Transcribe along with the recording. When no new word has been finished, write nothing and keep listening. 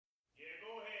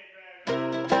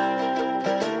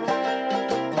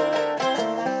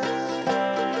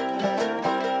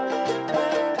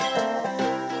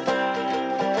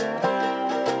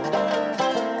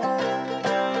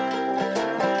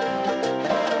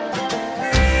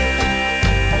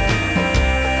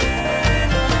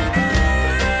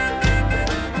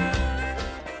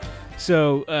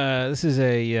So this is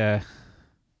a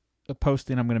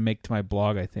posting I'm going to make to my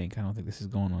blog, I think. I don't think this is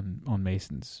going on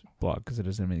Mason's blog because it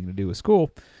doesn't have anything to do with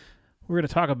school. We're going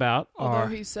to talk about Although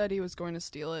he said he was going to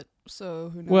steal it,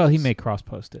 so who knows? Well, he may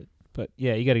cross-post it. But,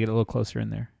 yeah, you got to get a little closer in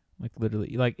there. Like,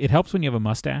 literally. Like, it helps when you have a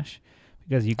mustache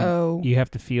because you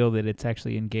have to feel that it's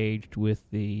actually engaged with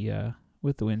the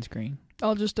windscreen.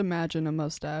 I'll just imagine a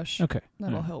mustache. Okay.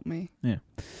 That'll help me. Yeah.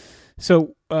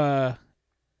 So,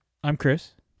 I'm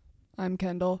Chris. I'm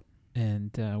Kendall.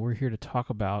 And we're here to talk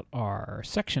about our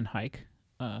section hike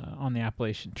on the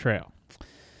Appalachian Trail.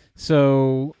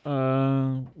 So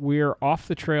we're off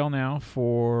the trail now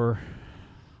for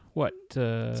what?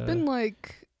 It's been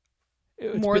like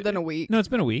more than a week. No, it's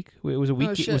been a week. It was a week.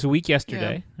 Oh, shit. It was a week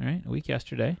yesterday. Yeah. All right, a week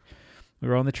yesterday. We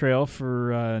were on the trail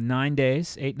for 9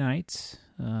 days, 8 nights.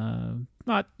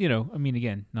 Not,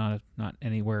 again, not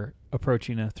anywhere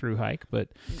approaching a through hike, but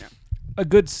a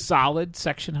good solid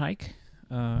section hike.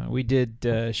 We did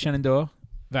Shenandoah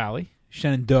Valley.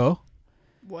 Shenandoah.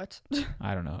 What?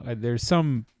 I don't know. There's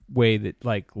some way that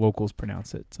like locals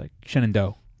pronounce it. It's like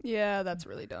Shenandoah. Yeah, that's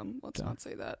really dumb. Let's not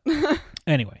say that.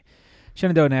 Anyway,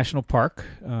 Shenandoah National Park.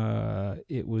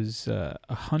 It was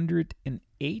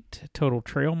 108 total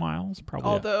trail miles,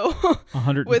 probably. Although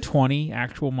 120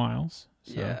 actual miles.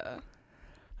 So, yeah.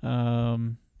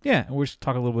 Yeah, we're just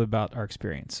talking a little bit about our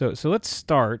experience. So let's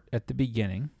start at the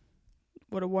beginning.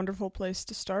 What a wonderful place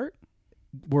to start.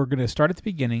 We're going to start at the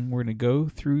beginning. We're going to go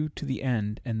through to the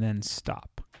end and then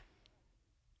stop.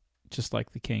 Just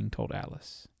like the king told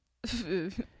Alice.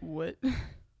 What? Did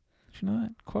you know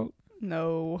that quote?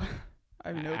 No. I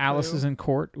have no Alice clue. is in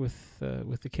court with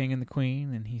the king and the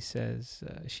queen, and she says,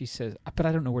 but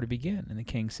I don't know where to begin. And the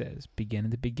king says, begin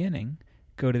at the beginning,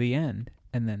 go to the end,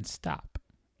 and then stop.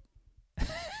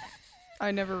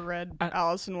 I never read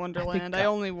Alice in Wonderland. I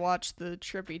only watched the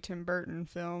trippy Tim Burton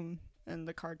film and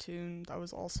the cartoon that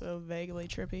was also vaguely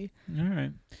trippy. All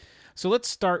right. So let's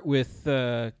start with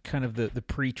kind of the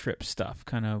pre-trip stuff,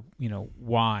 kind of,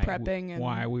 why. Prepping.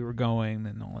 Why we were going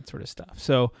and all that sort of stuff.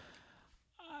 So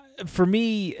for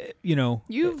me,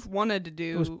 You've wanted to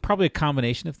do... It was probably a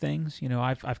combination of things.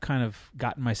 I've kind of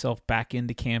gotten myself back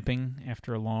into camping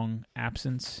after a long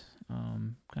absence.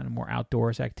 Kind of more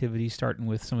outdoors activities, starting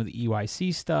with some of the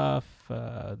EYC stuff,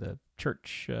 the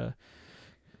church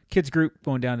kids group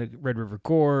going down to Red River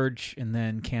Gorge, and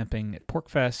then camping at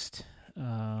PorcFest,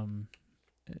 and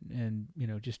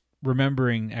just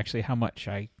remembering actually how much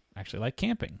I actually like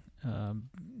camping.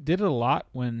 Did it a lot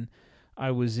when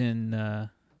I was in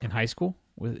high school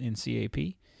in CAP.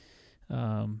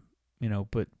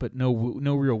 But no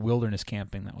real wilderness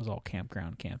camping. That was all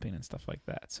campground camping and stuff like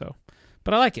that. So.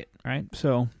 But I like it, right?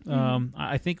 So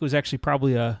I think it was actually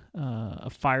probably a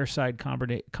fireside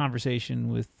conversation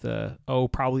with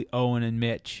probably Owen and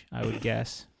Mitch, I would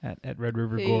guess, at Red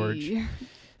River Gorge.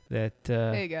 That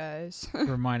hey guys,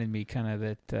 reminded me kind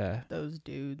of that those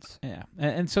dudes. Yeah,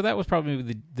 and so that was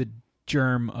probably the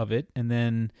germ of it, and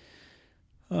then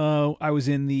I was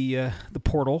in the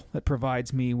portal that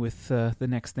provides me with the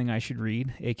next thing I should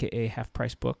read, aka Half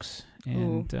Price Books.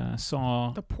 And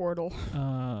saw the portal.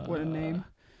 What a name!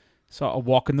 Saw A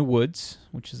Walk in the Woods,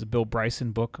 which is a Bill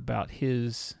Bryson book about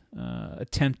his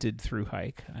attempted through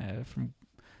hike. If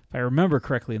I remember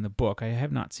correctly in the book, I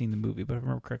have not seen the movie, but if I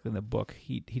remember correctly in the book,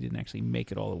 he didn't actually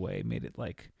make it all the way. Made it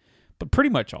but pretty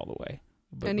much all the way.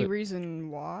 Any reason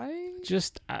why?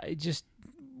 I just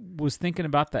was thinking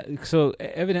about that. So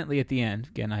evidently at the end,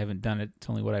 again, I haven't done it. It's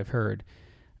only what I've heard.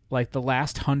 Like the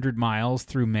last 100 miles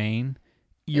through Maine.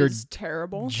 You're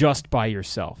terrible. Just by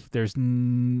yourself. There's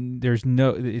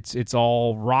no. It's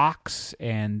all rocks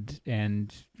and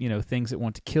things that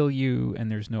want to kill you,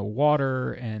 and there's no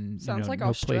water and sounds like no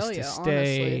Australia, place to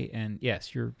stay. Honestly. And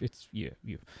yes, it's you.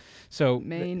 So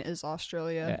Maine is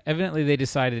Australia. Evidently, they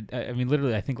decided.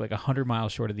 Literally, I think like 100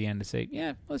 miles short of the end to say,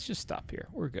 yeah, let's just stop here.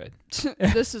 We're good.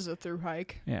 This is a through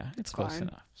hike. Yeah, it's close fine.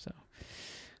 enough.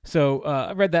 So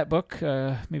I read that book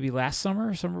maybe last summer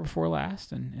or summer before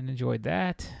last, and enjoyed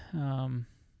that. And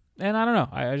I don't know.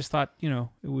 I just thought it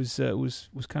was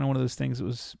kind of one of those things that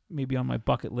was maybe on my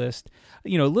bucket list. A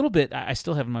little bit. I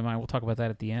still have in my mind. We'll talk about that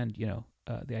at the end.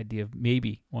 The idea of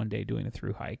maybe one day doing a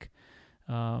through hike.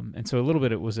 And so a little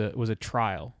bit it was a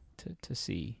trial to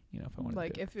see if I wanted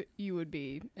like to. if you would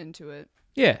be into it.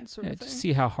 Yeah, sort of to thing.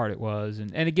 see how hard it was,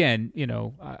 and again,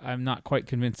 I'm not quite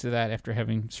convinced of that after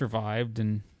having survived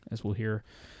and, as we'll hear,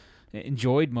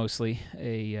 enjoyed mostly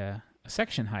a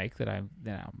section hike that I'm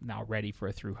now ready for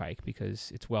a through hike because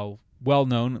it's well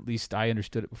known. At least I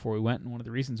understood it before we went, and one of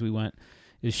the reasons we went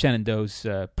is Shenandoah's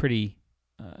pretty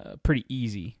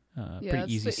easy,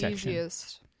 pretty easy the section.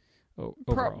 Easiest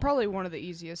overall. Probably one of the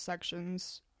easiest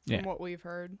sections from what we've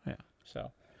heard. Yeah.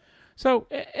 So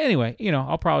anyway,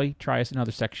 I'll probably try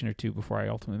another section or two before I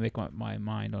ultimately make my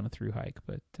mind on a through hike.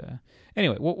 But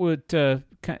anyway, what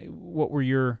were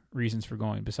your reasons for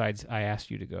going besides I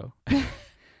asked you to go?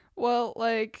 Well,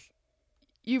 like,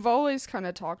 you've always kind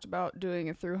of talked about doing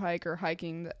a through hike or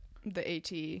hiking the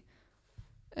AT,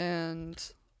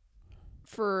 and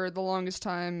for the longest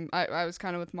time, I was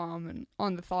kind of with Mom and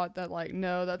on the thought that, like,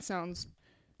 no, that sounds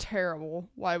terrible.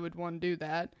 Why would one do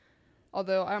that?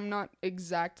 Although I'm not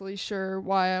exactly sure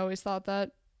why I always thought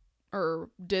that, or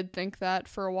did think that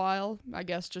for a while. I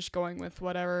guess just going with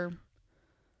whatever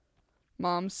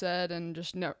Mom said and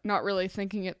just not really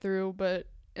thinking it through. But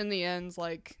in the end,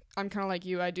 like, I'm kind of like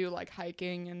you. I do like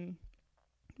hiking and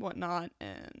whatnot.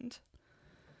 And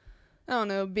I don't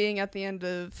know, being at the end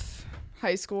of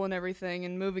high school and everything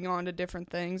and moving on to different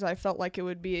things, I felt like it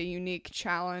would be a unique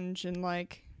challenge and,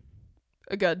 like,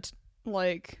 a good,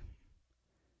 like,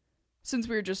 since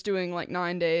we were just doing like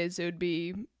 9 days, it would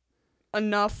be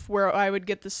enough where I would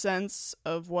get the sense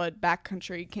of what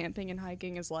backcountry camping and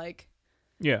hiking is like.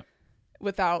 Yeah.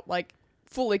 Without, like,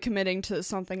 fully committing to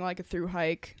something like a through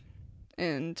hike.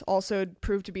 And also it'd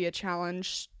prove to be a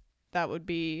challenge that would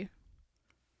be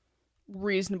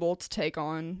reasonable to take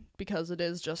on because it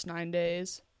is just 9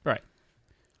 days. Right.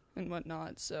 And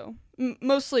whatnot. So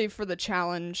mostly for the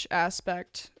challenge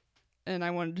aspect. And I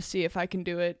wanted to see if I can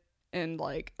do it. And,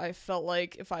 like, I felt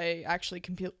like if I actually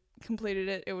completed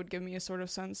it, it would give me a sort of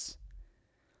sense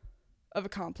of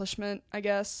accomplishment, I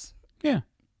guess. Yeah.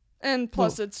 And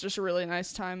plus, it's just a really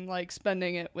nice time, like,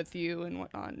 spending it with you and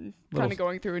whatnot, and kind of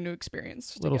going through a new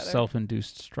experience together. Little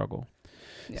self-induced struggle.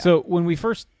 Yeah. So when we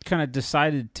first kind of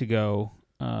decided to go,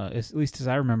 at least as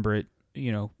I remember it,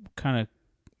 kind of,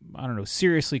 I don't know,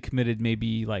 seriously committed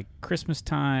maybe like Christmas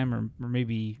time or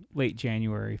maybe late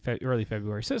January, early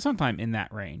February. So sometime in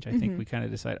that range, I think we kind of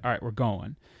decided, all right, we're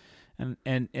going.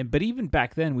 And but even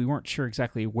back then, we weren't sure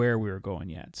exactly where we were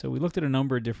going yet. So we looked at a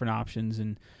number of different options,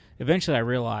 and eventually I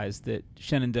realized that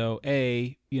Shenandoah,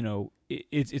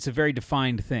 it's a very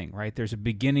defined thing, right? There's a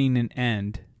beginning and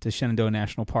end to Shenandoah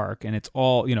National Park, and it's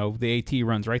all, the AT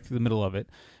runs right through the middle of it.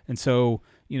 And so,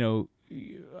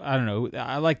 I don't know.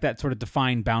 I like that sort of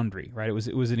defined boundary, right? It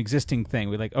was an existing thing.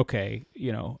 We're like, okay,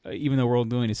 even though we're all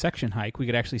doing a section hike, we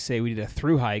could actually say we did a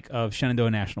through hike of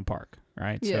Shenandoah National Park,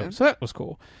 right? Yeah. So that was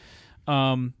cool.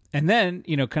 And then,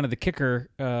 kind of the kicker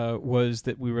was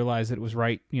that we realized that it was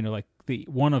right, like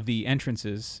one of the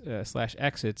entrances /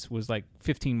 exits was like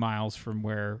 15 miles from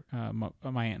where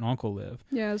my aunt and uncle live.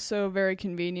 Yeah, so very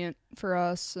convenient for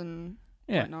us and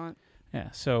whatnot. Yeah,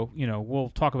 so, we'll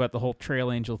talk about the whole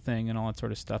Trail Angel thing and all that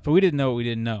sort of stuff. But we didn't know what we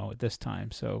didn't know at this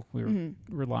time, so we were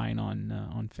relying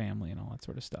on family and all that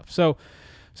sort of stuff. So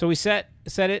we set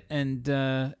it and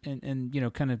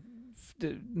kind of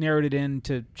narrowed it in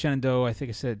to Shenandoah, I think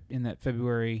I said, in that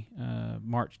February,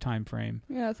 March time frame.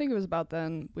 Yeah, I think it was about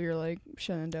then we were like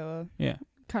Shenandoah. Yeah.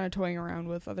 Kind of toying around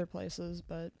with other places,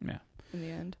 but in the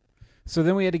end. So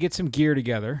then we had to get some gear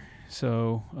together.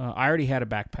 So I already had a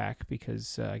backpack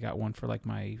because I got one for like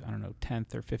my,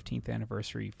 10th or 15th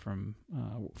anniversary from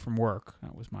work.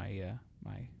 That was my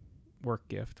my work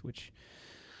gift, which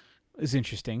is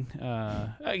interesting.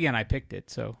 Again, I picked it,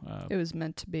 so it was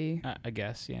meant to be. I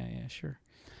guess, yeah, sure.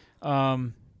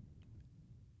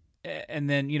 And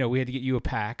then we had to get you a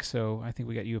pack. So I think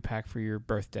we got you a pack for your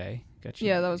birthday. Got you.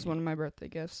 Yeah, that was one of my birthday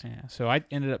gifts. Yeah, so I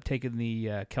ended up taking the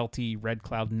Kelty Red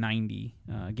Cloud 90.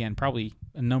 Again, probably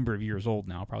a number of years old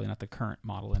now. Probably not the current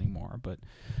model anymore, but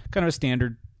kind of a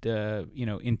standard,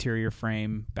 interior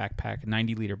frame backpack,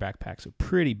 90-liter backpack, so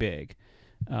pretty big.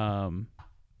 And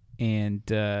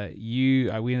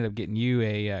we ended up getting you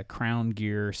a Crown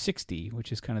Gear 60,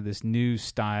 which is kind of this new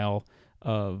style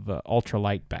of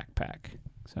ultralight backpack.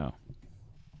 So,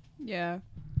 yeah,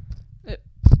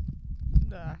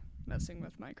 messing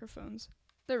with microphones.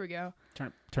 There we go.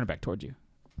 Turn it back towards you.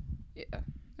 Yeah,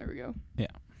 there we go. Yeah.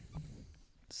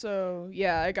 So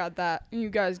yeah, I got that. You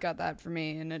guys got that for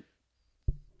me, and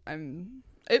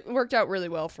it worked out really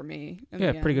well for me.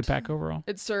 Yeah, pretty good pack overall.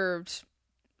 It served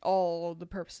all the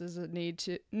purposes it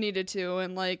needed to,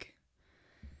 and like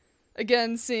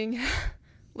again, seeing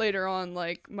later on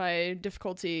like my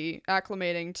difficulty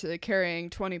acclimating to carrying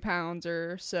 20 pounds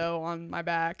or so on my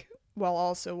back while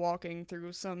also walking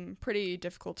through some pretty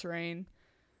difficult terrain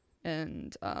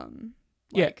and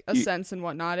ascents and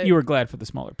whatnot. You were glad for the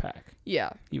smaller pack. Yeah.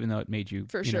 Even though it made you,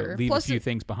 for sure. Leave a few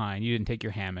things behind. You didn't take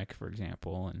your hammock, for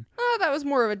example. And that was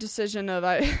more of a decision of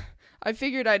I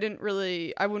figured I wouldn't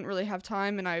really have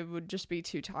time and I would just be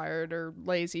too tired or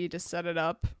lazy to set it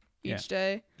up each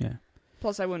day. Yeah.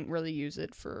 Plus, I wouldn't really use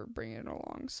it for bringing it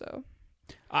along, so.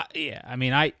 Yeah, I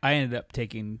mean, I ended up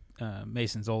taking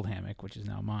Mason's old hammock, which is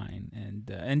now mine,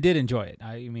 and did enjoy it.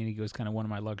 I mean, it was kind of one of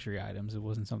my luxury items. It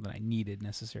wasn't something I needed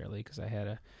necessarily because I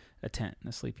had a tent and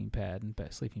a sleeping pad and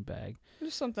sleeping bag.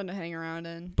 Just something to hang around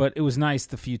in. But it was nice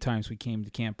the few times we came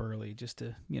to camp early just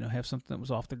to, have something that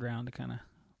was off the ground to kind of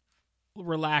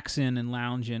relax in and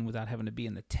lounge in without having to be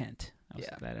in the tent.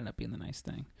 That ended up being the nice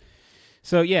thing.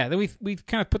 So yeah, then we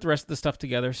kind of put the rest of the stuff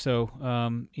together. So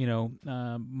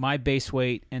my base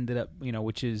weight ended up,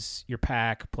 which is your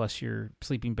pack plus your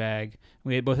sleeping bag.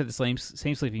 We both had the same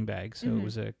sleeping bag, so it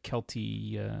was a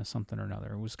Kelty something or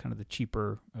another. It was kind of the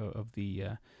cheaper of the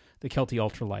Kelty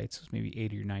ultralights. It was maybe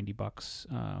 $80 or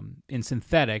 $90 in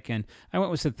synthetic, and I went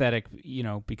with synthetic,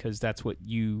 because that's what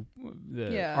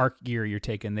ARC gear you're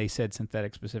taking. They said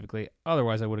synthetic specifically.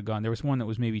 Otherwise, I would have gone. There was one that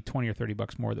was maybe $20 or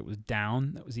 $30 more that was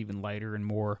down. That was even lighter and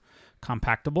more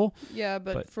compactable. Yeah,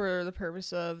 but for the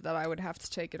purpose of that, I would have to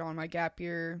take it on my gap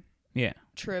year.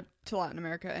 Trip to Latin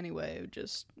America anyway.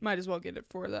 Just might as well get it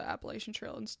for the Appalachian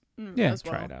Trail as well.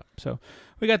 Try it out. So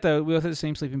we both had the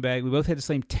same sleeping bag. We both had the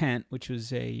same tent, which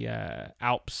was a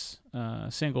Alps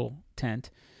single tent,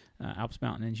 Alps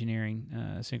Mountain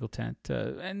Engineering single tent,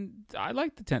 and I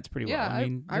liked the tents pretty well. Yeah,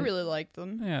 I really liked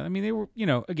them. Yeah, I mean they were,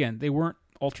 again, they weren't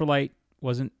ultralight.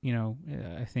 Wasn't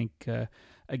I think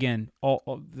again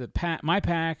all my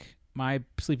pack, my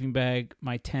sleeping bag,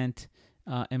 my tent.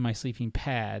 And my sleeping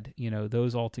pad,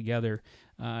 those all together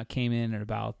came in at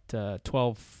about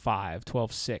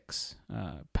 12.6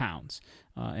 pounds.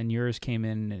 And yours came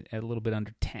in at a little bit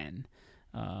under 10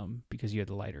 because you had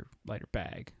the lighter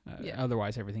bag.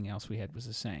 Otherwise, everything else we had was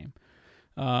the same.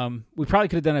 We probably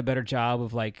could have done a better job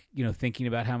of thinking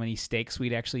about how many steaks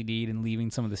we'd actually need and leaving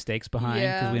some of the steaks behind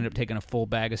because we ended up taking a full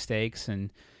bag of steaks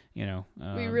and, we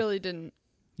really didn't.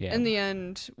 Yeah. In the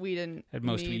end, we didn't. At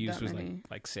most, need we used was many.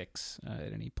 like 6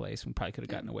 at any place. We probably could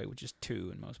have gotten away with just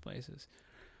 2 in most places.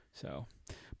 So,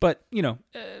 but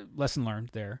lesson learned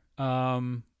there.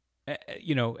 And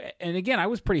again, I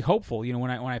was pretty hopeful. When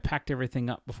I packed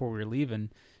everything up before we were leaving,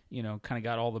 kind of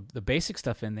got all the basic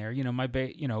stuff in there. My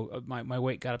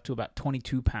weight got up to about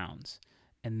 22 pounds,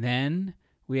 and then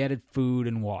we added food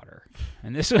and water,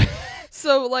 and this was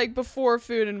so before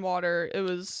food and water, it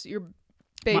was your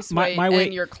base weight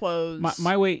and your clothes.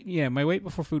 My weight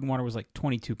before food and water was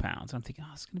 22 pounds. I'm thinking,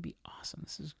 it's going to be awesome.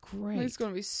 This is great. It's going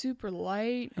to be super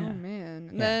light. Yeah. Oh,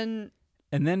 man.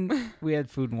 And then we had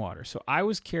food and water. So we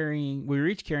were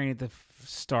each carrying at the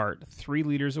start 3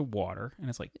 liters of water, and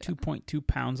it's 2.2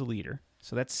 pounds a liter.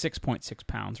 So that's 6.6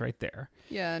 pounds right there.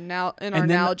 Yeah, now in our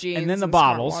Nalgene's and then the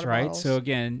bottles, right? Bottles. So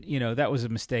again, that was a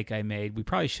mistake I made. We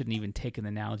probably shouldn't even taken the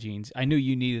Nalgene's. I knew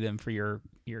you needed them for your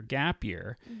gap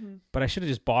year, but I should have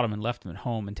just bought them and left them at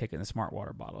home and taken the Smart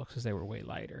Water bottle because they were way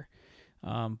lighter.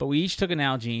 But we each took a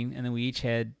Nalgene, and then we each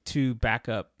had 2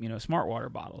 backup, Smart Water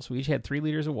bottles. We each had 3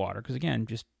 liters of water because again,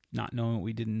 just not knowing what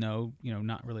we didn't know,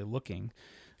 not really looking.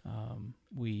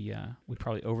 We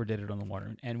probably overdid it on the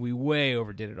water, and we way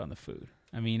overdid it on the food.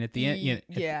 I mean, at the end,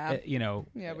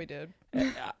 we did.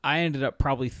 I ended up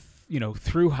probably,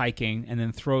 through hiking and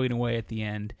then throwing away at the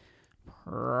end,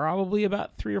 probably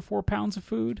about 3 or 4 pounds of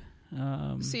food.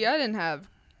 See, I didn't have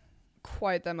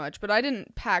quite that much, but I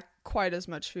didn't pack quite as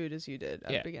much food as you did at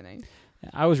the beginning.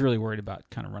 I was really worried about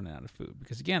kind of running out of food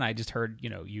because, again, I just heard,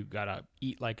 you got to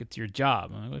eat like it's your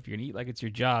job. If you're going to eat like it's your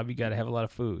job, you got to have a lot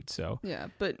of food. So yeah,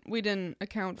 but we didn't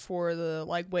account for the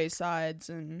waysides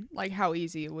and how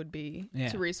easy it would be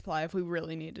to resupply if we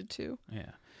really needed to.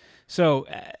 Yeah. So,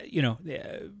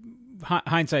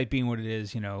 hindsight being what it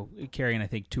is, carrying, I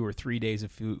think, 2 or 3 days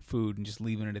of food and just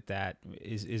leaving it at that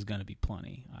is going to be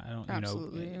plenty. I don't,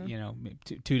 Absolutely,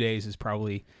 2 days is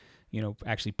probably,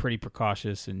 actually pretty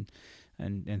precautious and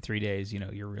 3 days,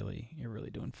 you're really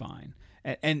doing fine.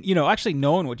 And actually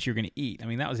knowing what you're going to eat. I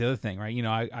mean, that was the other thing, right?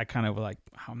 I kind of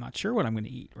I'm not sure what I'm going to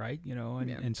eat, right?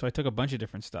 And so I took a bunch of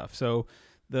different stuff. So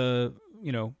the,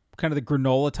 kind of the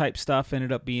granola type stuff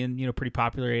ended up being, pretty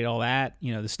popular. Ate all that.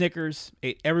 The Snickers,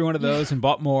 ate every one of those and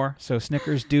bought more. So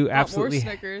Snickers do absolutely.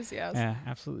 More Snickers, yes. Yeah,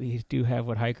 absolutely do have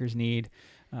what hikers need.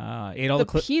 Ate all the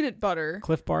peanut butter.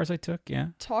 Cliff Bars I took, yeah.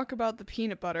 Talk about the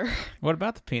peanut butter. What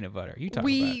about the peanut butter? You talk about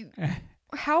it.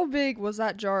 How big was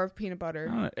that jar of peanut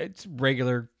butter? It's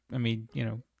regular,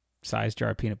 size jar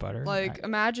of peanut butter.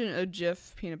 Imagine a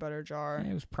Jif peanut butter jar.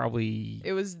 It was probably...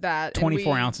 It was that.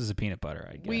 24 ounces of peanut butter,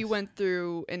 I guess. We went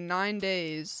through, in 9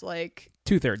 days,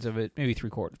 2/3 of it, maybe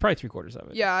 3/4. Probably 3/4 of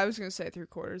it. Yeah, I was going to say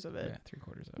 3/4 of it. Yeah,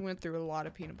 3/4 of it. We went through a lot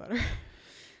of peanut butter.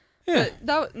 Yeah.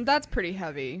 But that's pretty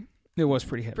heavy. It was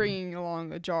pretty heavy. Bringing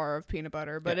along a jar of peanut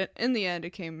butter. But in the end,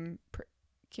 it came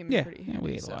came in pretty handy. Yeah,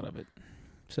 we ate a lot of it.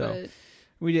 So But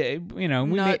we did, we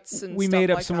nuts and made stuff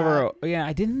up like some that. of our. Yeah,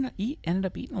 I ended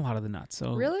up eating a lot of the nuts.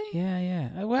 So Really?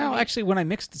 Yeah. Well, actually, when I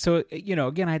mixed, so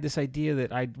again, I had this idea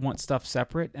that I want stuff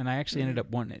separate, and I actually ended up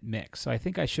wanting it mixed. So I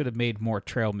think I should have made more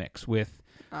trail mix with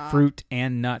fruit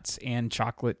and nuts and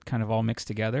chocolate, kind of all mixed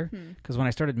together. Because when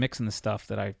I started mixing the stuff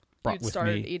that I brought with me,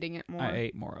 started eating it more. I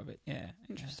ate more of it. Yeah,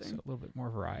 Interesting. So a little bit more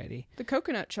variety. The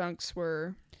coconut chunks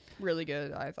were really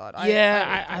good, I thought.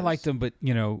 I liked them, but they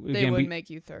again, would make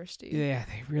you thirsty. Yeah,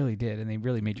 they really did, and they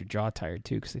really made your jaw tired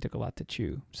too because they took a lot to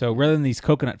chew. So rather than these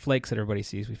coconut flakes that everybody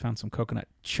sees, we found some coconut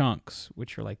chunks,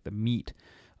 which are like the meat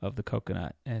of the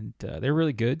coconut, and they're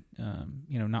really good.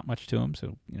 Not much to them,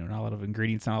 so not a lot of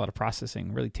ingredients, not a lot of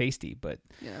processing. Really tasty, but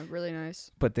really nice.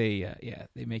 But they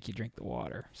make you drink the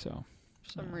water. So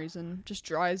for some reason, just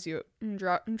dries your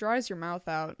mouth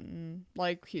out, and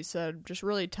like he said, just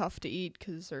really tough to eat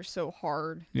because they're so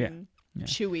hard and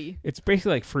chewy. It's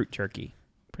basically like fruit jerky,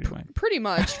 pretty much. Pretty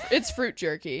much, it's fruit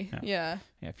jerky. Yeah.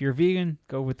 If you're vegan,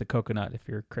 go with the coconut. If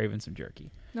you're craving some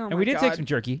jerky. Oh And we did take some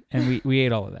jerky, and we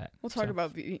ate all of that. We'll talk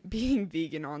about being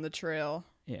vegan on the trail.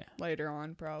 Yeah. Later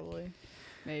on, probably,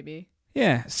 maybe.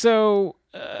 Yeah. So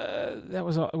that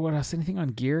was all. What else? Anything on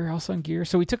gear? Also on gear.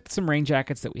 So we took some rain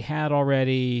jackets that we had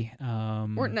already.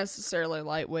 Weren't necessarily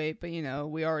lightweight, but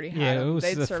we already had. Yeah, them. it was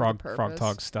They'd the serve frog the purpose.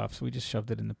 tog stuff. So we just shoved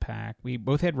it in the pack. We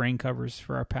both had rain covers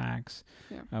for our packs,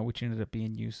 which ended up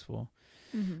being useful.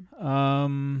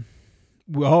 Mm-hmm.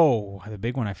 The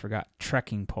big one I forgot: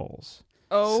 trekking poles.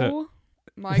 Oh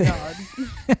my God!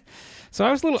 So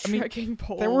I was a little. Trekking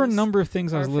poles. There were a number of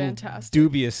things I was a little fantastic.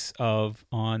 dubious of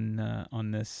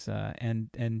on this,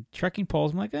 and trekking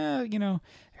poles. I'm like,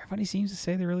 everybody seems to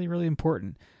say they're really, really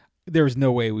important. There was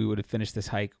no way we would have finished this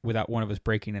hike without one of us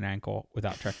breaking an ankle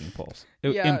without trekking poles.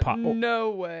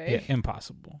 No way. Yeah,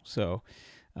 impossible. So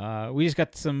we just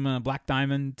got some Black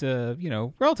Diamond,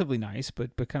 relatively nice,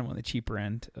 but kind of on the cheaper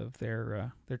end of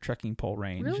their trekking pole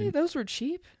range. Really, those were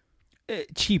cheap.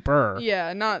 Cheaper.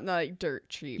 Yeah, not like dirt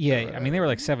cheap. Yeah, they were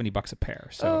like $70 a pair.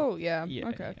 So okay.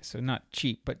 yeah, so not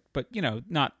cheap, but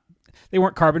not. They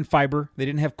weren't carbon fiber. They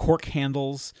didn't have cork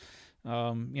handles.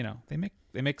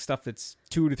 They make stuff that's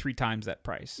 2 to 3 times that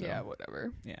price. So. Yeah,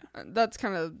 whatever. Yeah, that's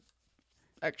kind of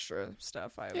extra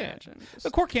stuff, I imagine.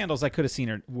 The cork handles I could have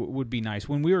seen would be nice.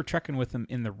 When we were trekking with them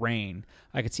in the rain,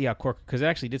 I could see how cork, because it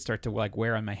actually did start to like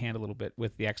wear on my hand a little bit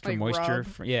with the extra moisture.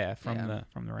 From the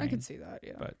rain. I could see that.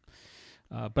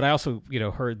 Yeah, but I also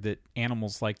heard that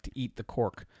animals like to eat the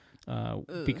cork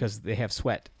because they have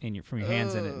sweat from your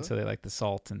hands in it, and so they like the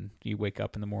salt. And you wake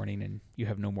up in the morning and you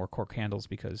have no more cork handles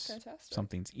because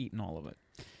something's eaten all of it.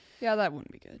 Yeah, that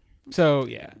wouldn't be good. So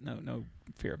no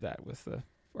fear of that with the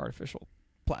artificial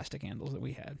plastic handles that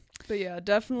we had. But yeah,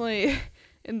 definitely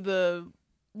in the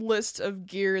list of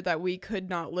gear that we could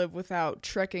not live without,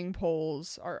 trekking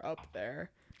poles are up there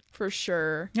for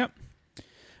sure. Yep.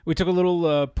 We took a little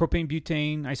propane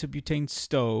butane, isobutane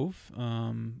stove.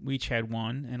 We each had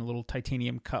one, and a little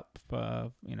titanium cup,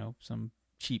 some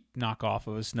cheap knockoff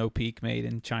of a Snow Peak made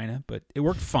in China, but it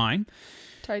worked fine.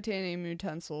 Titanium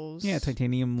utensils. Yeah,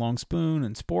 titanium long spoon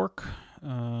and spork.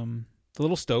 The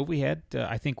little stove we had,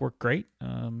 I think, worked great.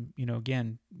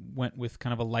 Again, went with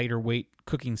kind of a lighter weight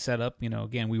cooking setup.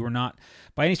 Again, we were not,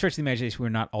 by any stretch of the imagination, we were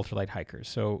not ultralight hikers.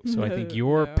 So I think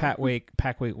your pack weight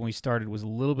when we started was a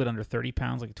little bit under 30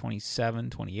 pounds, like 27,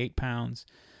 28 pounds.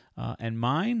 And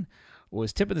mine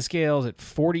was tip of the scales at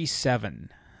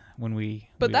 47 when we...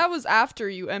 But that was after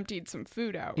you emptied some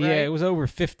food out, right? Yeah, it was over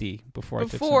 50 before I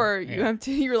took some. Before you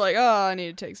emptied, you were like, I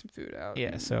need to take some food out.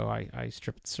 Yeah, so I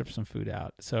stripped some food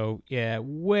out. So, yeah,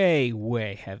 way,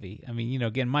 way heavy.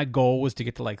 Again, my goal was to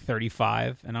get to like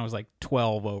 35, and I was like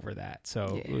 12 over that.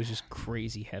 So it was just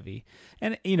crazy heavy.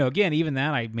 And, again, even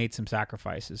that, I made some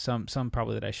sacrifices. Some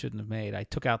probably that I shouldn't have made. I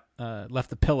took out,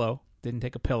 left the pillow. Didn't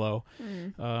take a pillow,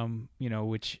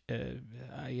 which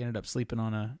I ended up sleeping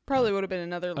on probably would have been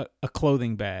another a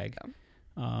clothing bag.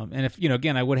 Yeah. And if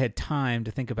again, I would have had time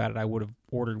to think about it, I would have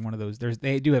ordered one of those.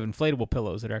 They do have inflatable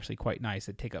pillows that are actually quite nice.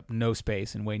 That take up no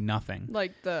space and weigh nothing,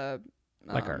 like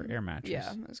like our air mattress.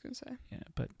 Yeah, I was gonna say. Yeah,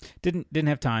 but didn't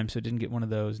have time, so didn't get one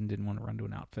of those, and didn't want to run to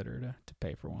an outfitter to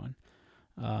pay for one.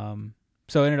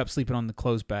 So I ended up sleeping on the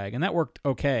clothes bag, and that worked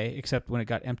okay, except when it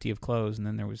got empty of clothes, and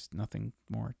then there was nothing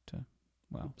more to,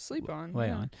 sleep on, lay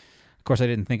on. Of course, I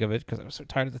didn't think of it because I was so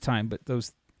tired at the time, but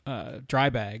those dry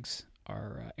bags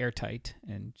are airtight,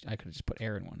 and I could have just put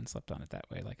air in one and slept on it that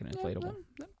way, like an inflatable.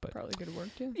 That probably could have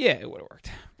worked, too. Yeah, it would have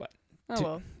worked. But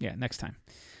yeah, next time.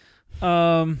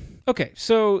 Okay,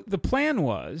 so the plan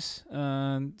was,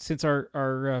 since our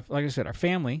like I said, our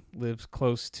family lives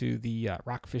close to the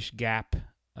Rockfish Gap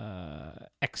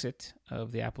exit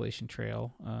of the Appalachian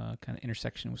Trail, kind of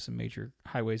intersection with some major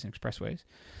highways and expressways.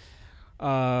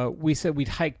 We said we'd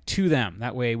hike to them.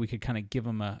 That way we could kind of give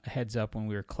them a heads up when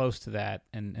we were close to that,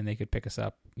 and they could pick us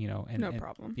up, No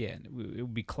problem. Yeah, it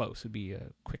would be close. It would be a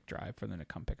quick drive for them to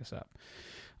come pick us up.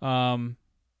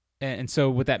 And so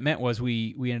what that meant was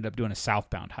we ended up doing a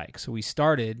southbound hike. So we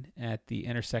started at the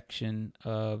intersection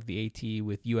of the AT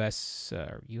with US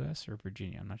or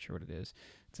Virginia. I'm not sure what it is.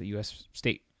 It's a U.S.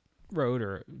 state road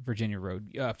or Virginia road,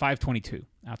 522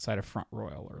 outside of Front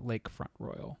Royal or Lake Front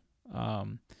Royal.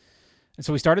 And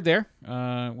so we started there. We got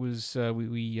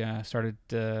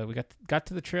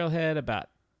to the trailhead about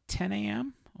 10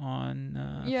 a.m. on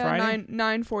Friday.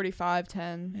 9:45,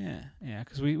 10. Yeah,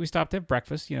 because we stopped at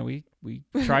breakfast. We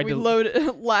tried we to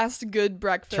loaded last good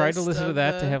breakfast. Tried to listen to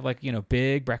that to have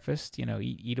big breakfast.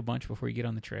 Eat a bunch before you get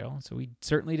on the trail. So we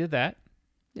certainly did that.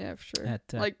 Yeah, for sure.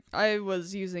 I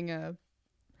was using an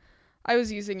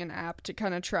app to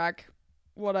kind of track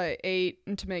what I ate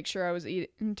and to make sure I was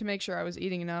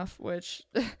eating enough, which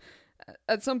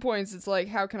at some points it's like,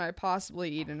 how can I possibly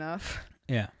eat enough?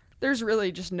 Yeah. There's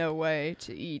really just no way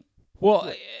to eat.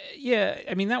 Well, yeah,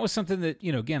 I mean, that was something that,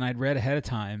 again, I'd read ahead of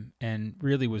time and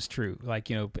really was true.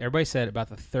 Everybody said about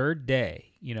the third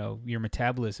day, your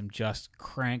metabolism just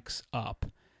cranks up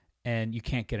and you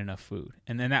can't get enough food.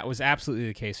 And then that was absolutely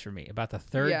the case for me. About the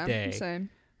third day, same.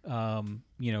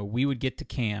 We would get to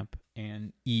camp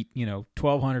and eat,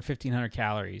 1,200, 1,500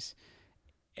 calories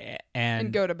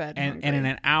and go to bed. And in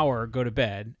an hour, go to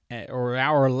bed, or an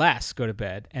hour or less, go to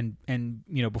bed. And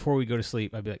before we go to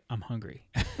sleep, I'd be like, I'm hungry.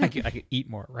 I could eat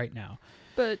more right now.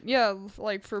 But yeah,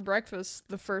 for breakfast,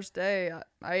 the first day,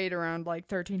 I ate around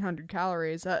 1,300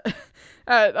 calories at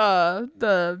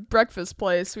the breakfast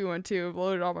place we went to.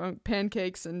 Loaded all my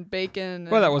pancakes and bacon.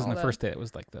 Well, that wasn't the first day. It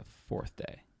was the fourth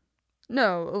day.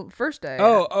 No, first day.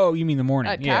 Oh, you mean the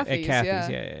morning? At Kathy's.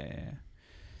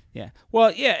 Yeah.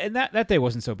 Well, yeah, and that day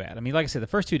wasn't so bad. I mean, like I said, the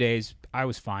first 2 days I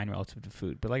was fine relative to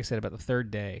food, but like I said, about the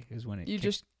third day is when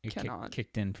it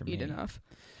kicked in for me. Eat enough.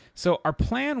 So our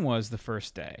plan was the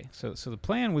first day. So the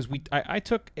plan was I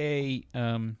took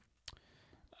an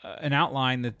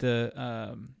outline that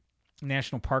the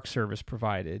National Park Service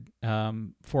provided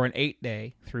for an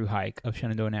 8-day through hike of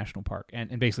Shenandoah National Park,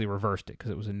 and basically reversed it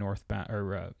because it was a northbound,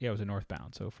 it was a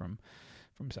northbound, so from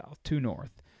south to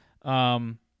north,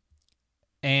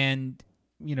 and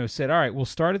said, all right, we'll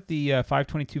start at the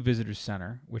 522 Visitors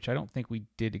Center, which I don't think we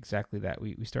did exactly that.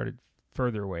 We started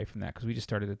further away from that because we just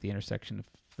started at the intersection of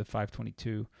the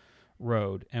 522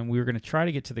 road, and we were going to try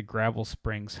to get to the Gravel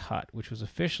Springs Hut, which was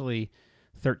officially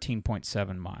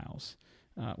 13.7 miles.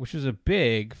 Which was a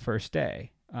big first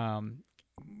day,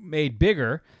 made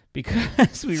bigger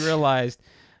because we realized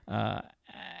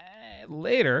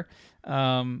later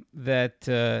that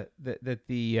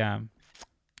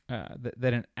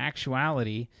in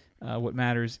actuality, what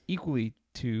matters equally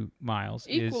to miles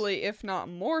if not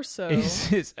more so,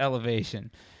 is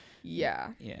elevation.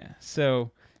 Yeah.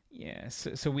 So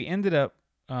we ended up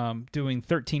doing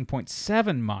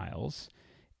 13.7 miles.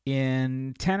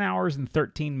 In 10 hours and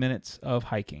 13 minutes of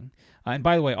hiking. And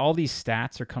by the way, all these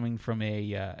stats are coming from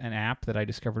an app that I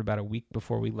discovered about a week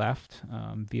before we left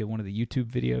via one of the YouTube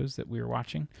videos that we were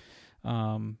watching.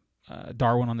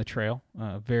 Darwin on the Trail.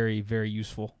 Very, very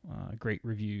useful. Great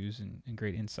reviews and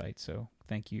great insights. So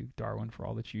thank you, Darwin, for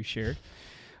all that you shared.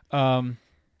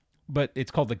 But it's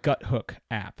called the Gut Hook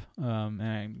app. And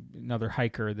I'm another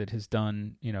hiker that has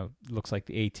done, looks like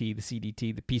the AT, the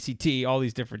CDT, the PCT, all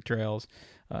these different trails,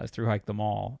 through hike them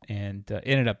all, and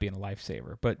ended up being a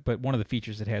lifesaver. But one of the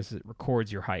features it has is it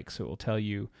records your hike, so it will tell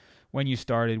you when you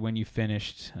started, when you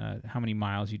finished, how many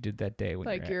miles you did that day.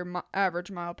 Your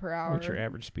average mile per hour. What your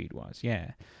average speed was,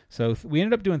 yeah. So we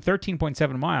ended up doing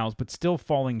 13.7 miles, but still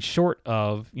falling short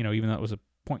of, even though it was a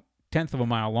 0.1 of a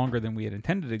mile longer than we had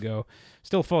intended to go,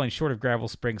 still falling short of Gravel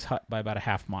Springs Hut by about a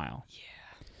half mile.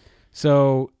 Yeah.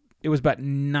 So it was about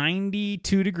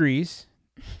 92 degrees,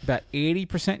 about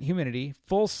 80% humidity,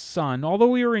 full sun, although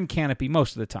we were in canopy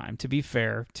most of the time, to be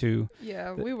fair to...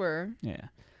 Yeah, we were. Yeah.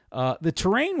 The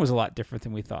terrain was a lot different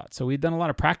than we thought. So we'd done a lot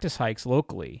of practice hikes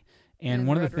locally. And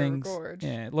one of the things... Gorge.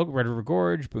 Yeah, local Red River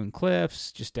Gorge, Boone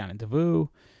Cliffs, just down in Davoo.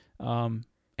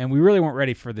 And we really weren't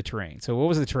ready for the terrain. So what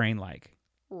was the terrain like?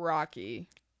 Rocky,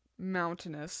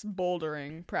 mountainous,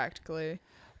 bouldering, practically.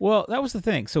 Well, that was the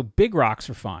thing. So big rocks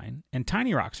are fine, and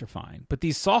tiny rocks are fine. But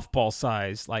these softball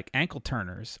size, ankle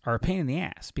turners, are a pain in the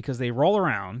ass because they roll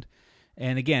around.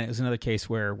 And again, it was another case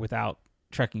where without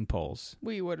trekking poles,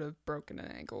 we would have broken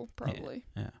an ankle, probably.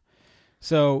 Yeah.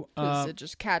 So, because it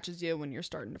just catches you when you're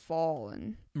starting to fall,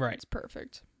 and right, it's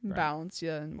perfect. Right. Balance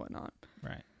you and whatnot.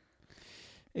 Right.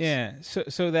 Yeah.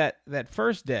 So that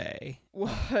first day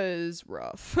was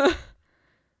rough.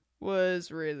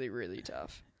 Was really, really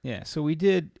tough. Yeah. So we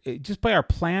did, just by our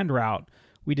planned route,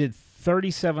 we did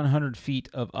 3,700 feet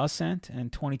of ascent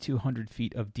and 2,200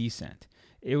 feet of descent.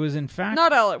 It was, in fact...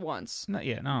 Not all at once. Not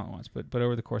all at once, but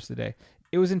over the course of the day.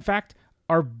 It was, in fact,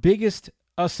 our biggest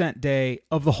ascent day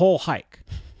of the whole hike,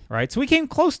 right? So we came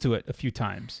close to it a few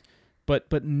times,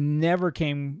 but never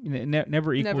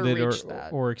never equaled it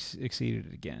or exceeded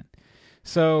it again.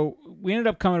 So we ended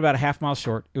up coming about a half mile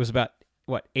short. It was about,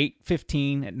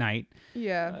 8:15 at night.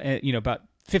 Yeah. About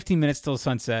 15 minutes till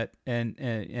sunset, and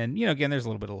again, there's a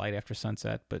little bit of light after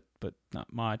sunset, but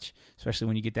not much, especially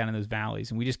when you get down in those valleys.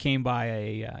 And we just came by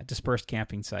a dispersed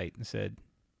camping site and said,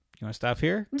 "You want to stop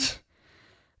here?"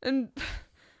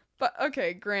 But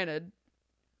okay, granted,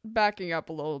 backing up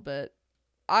a little bit,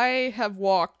 I have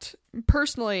walked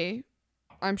personally.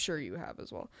 I'm sure you have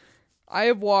as well. I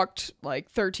have walked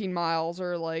 13 miles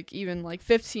or even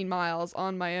 15 miles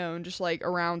on my own, just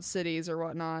around cities or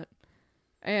whatnot.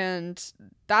 And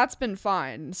that's been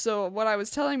fine. So what I was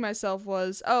telling myself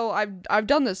was, I've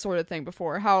done this sort of thing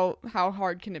before. How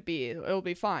hard can it be? It'll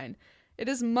be fine. It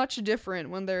is much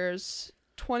different when there's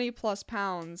 20 plus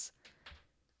pounds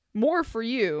more for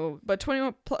you, but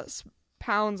 20 plus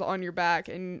pounds on your back.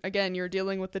 And again, you're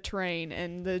dealing with the terrain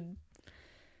and the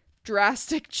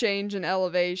drastic change in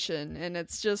elevation. And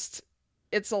it's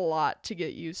a lot to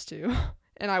get used to.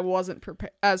 And I wasn't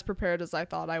as prepared as I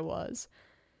thought I was.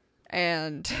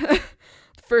 And the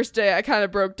first day I kind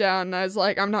of broke down and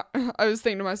I was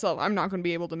thinking to myself, I'm not going to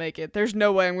be able to make it. There's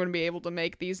no way I'm going to be able to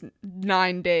make these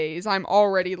 9 days. I'm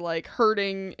already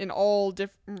hurting in all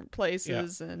different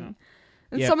places. And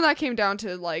some of that came down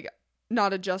to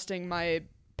not adjusting my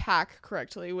pack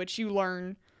correctly, which you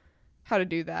learn how to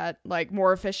do that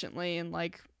more efficiently and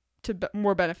to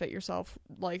more benefit yourself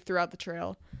throughout the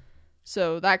trail.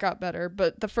 So that got better.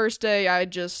 But the first day I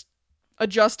just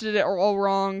adjusted it all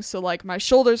wrong, so my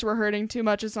shoulders were hurting too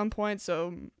much at some point,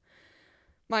 so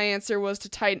my answer was to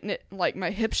tighten it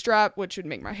my hip strap, which would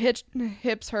make my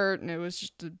hips hurt, and it was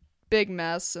just a big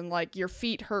mess. And your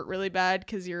feet hurt really bad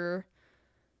because you're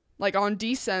on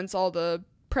descents, all the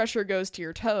pressure goes to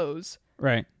your toes,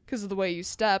 right, because of the way you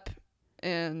step,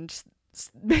 and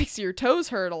makes your toes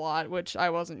hurt a lot, which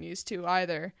I wasn't used to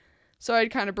either. So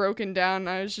I'd kind of broken down, and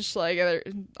I was just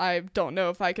I don't know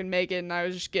if I can make it, and I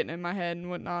was just getting in my head and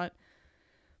whatnot.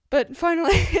 But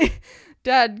finally,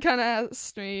 Dad kind of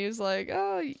asked me, he was like,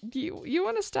 "Oh, you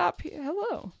want to stop here?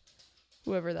 Hello."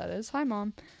 Whoever that is. Hi,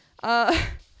 Mom.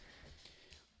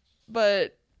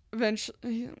 But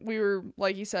eventually, we were,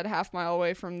 like you said, half mile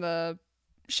away from the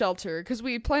shelter, because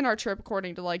we plan our trip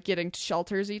according to, getting to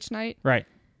shelters each night. Right.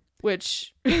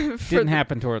 Which didn't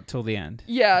happen till the end.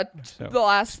 Yeah, so, the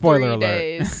last spoiler 3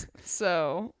 days.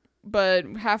 So, but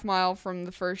half mile from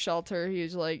the first shelter, he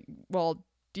was like, "Well,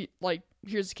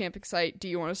 here's the camping site. Do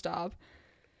you want to stop?"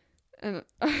 And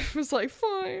I was like,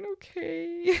 "Fine,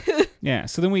 okay." Yeah.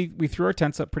 So then we threw our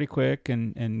tents up pretty quick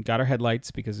and got our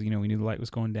headlights because we knew the light was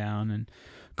going down, and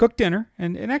cooked dinner,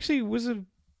 and actually it was a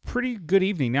pretty good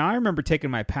evening. Now I remember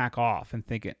taking my pack off and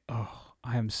thinking, "Oh,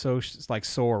 I am so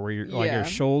sore where you're your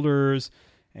shoulders."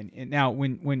 And now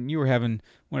when you were having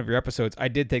one of your episodes, I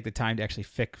did take the time to actually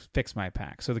fix my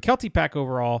pack. So the Kelty pack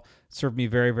overall served me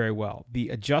very, very well. The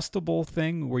adjustable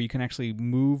thing where you can actually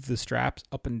move the straps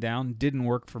up and down didn't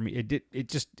work for me. It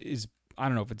just is, I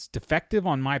don't know if it's defective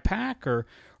on my pack or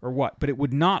what, but it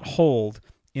would not hold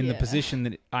in the position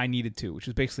that I needed to, which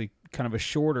was basically kind of a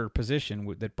shorter position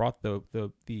that brought the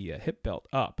hip belt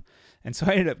up. And so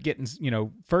I ended up getting,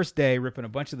 first day ripping a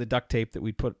bunch of the duct tape that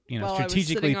we put,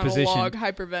 strategically I was positioned. sitting on a log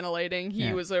hyperventilating.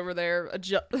 He was over there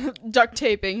duct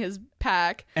taping his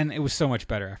pack. And it was so much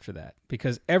better after that,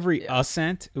 because every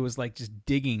ascent, it was just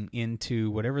digging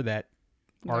into whatever that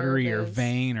artery or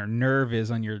vein or nerve is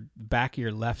on your back of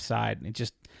your left side. And it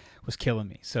just was killing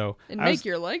me. So it'd make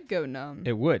your leg go numb.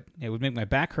 It would make my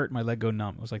back hurt and my leg go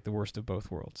numb. It was the worst of both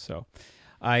worlds. So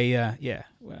I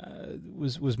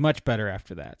was much better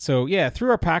after that. So threw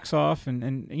our packs off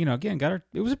and again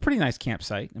it was a pretty nice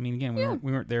campsite. I mean, again,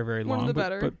 we weren't there very long,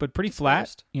 but pretty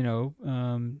flat,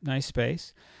 nice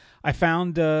space. I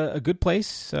found a good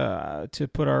place to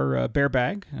put our bear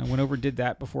bag. I went over and did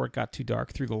that before it got too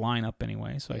dark, threw the line up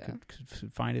anyway, so I could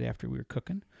find it after we were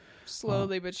cooking.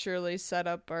 Slowly but surely set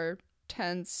up our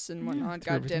tents and whatnot,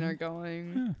 got dinner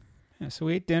going. Yeah, so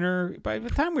we ate dinner. By the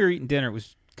time we were eating dinner, it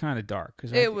was kind of dark.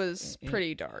 It was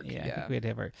pretty dark, I think we had to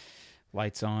have our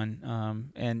lights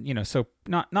on, and so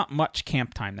not much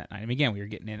camp time that night. I mean, again, we were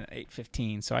getting in at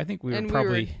 8:15, so I think we were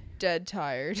probably we were dead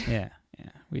tired. Yeah.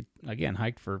 We again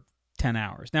hiked for 10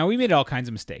 hours. Now we made all kinds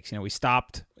of mistakes. We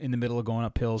stopped in the middle of going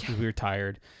up hills because we were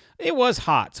tired. It was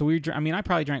hot, so I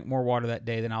probably drank more water that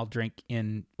day than I'll drink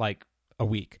in like a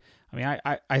week. I mean,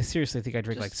 I seriously think I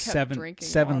drank like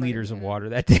seven liters of water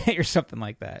that day or something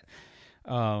like that.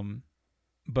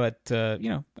 But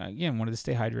again, wanted to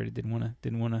stay hydrated. Didn't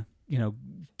want to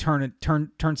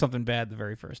turn something bad the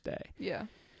very first day. Yeah.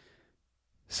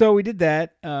 So we did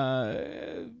that.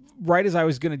 Right as I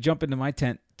was going to jump into my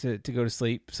tent to go to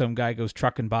sleep, some guy goes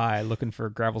trucking by looking for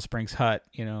Gravel Springs Hut,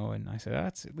 and I said,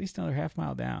 that's at least another half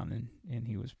mile down, and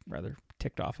he was rather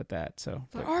ticked off at that. So,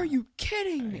 are you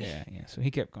kidding me? Yeah. So he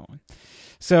kept going.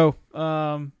 So,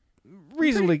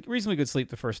 reasonably good sleep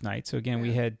the first night. So again,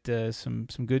 we had some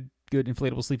good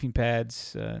inflatable sleeping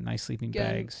pads, nice sleeping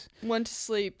bags. Went to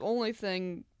sleep. Only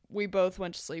thing, we both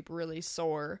went to sleep really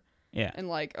sore. Yeah. And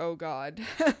like, oh God.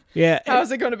 Yeah.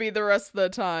 How's it going to be the rest of the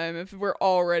time if we're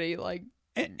already like...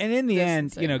 And in the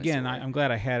end, again, I'm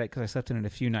glad I had it because I slept in it a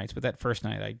few nights. But that first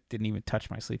night, I didn't even touch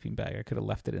my sleeping bag. I could have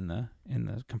left it in the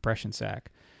compression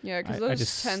sack. Yeah, because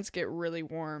those tents get really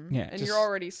warm. Yeah, and you're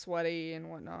already sweaty and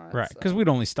whatnot. Right, because we'd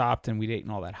only stopped and we'd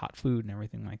eaten all that hot food and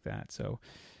everything like that. So,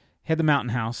 had the mountain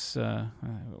house.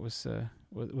 Was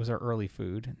our early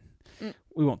food.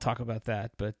 We won't talk about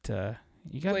that, but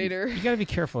you gotta be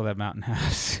careful of that mountain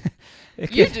house.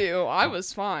 You do. I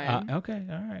was fine. Okay.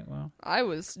 All right. Well, I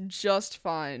was just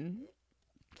fine.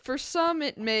 For some,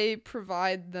 it may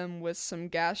provide them with some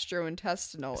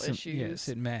gastrointestinal issues. Yes,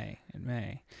 it may.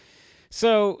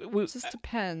 So it just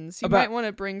depends. You might want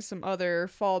to bring some other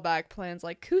fallback plans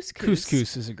like couscous.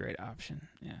 Couscous is a great option.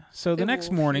 Yeah. So the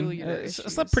next morning,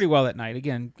 slept pretty well that night.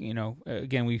 Again,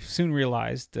 we soon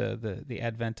realized the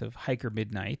advent of hiker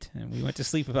midnight, and we went to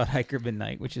sleep about hiker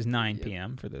midnight, which is 9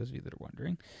 p.m. for those of you that are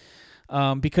wondering.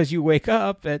 Because you wake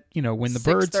up at when the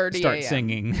birds start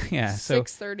singing. Yeah. So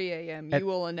 6:30 a.m. You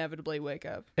will inevitably wake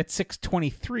up. At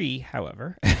 6:23,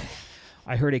 however,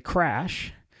 I heard a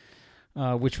crash.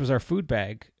 Which was our food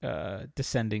bag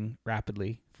descending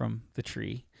rapidly from the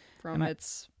tree. And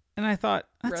I thought,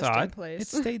 that's odd. Place. It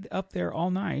stayed up there all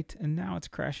night, and now it's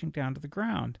crashing down to the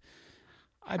ground.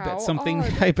 I bet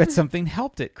something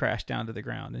helped it crash down to the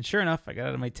ground. And sure enough, I got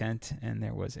out of my tent, and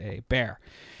there was a bear.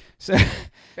 So,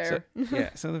 bear.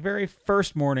 So the very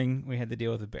first morning, we had to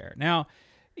deal with a bear. Now,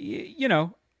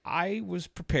 I was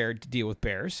prepared to deal with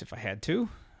bears if I had to.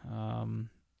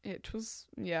 It was,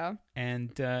 yeah.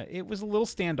 And it was a little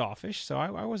standoffish, so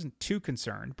I wasn't too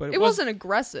concerned. But it wasn't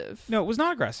aggressive. No, it was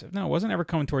not aggressive. No, it wasn't ever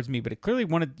coming towards me, but it clearly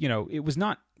wanted, it was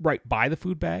not right by the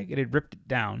food bag. It had ripped it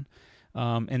down.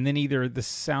 And then either the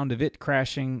sound of it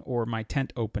crashing or my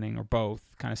tent opening or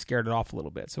both kind of scared it off a little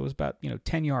bit. So it was about,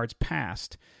 10 yards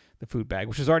past the food bag,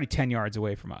 which was already 10 yards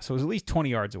away from us. So it was at least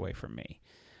 20 yards away from me.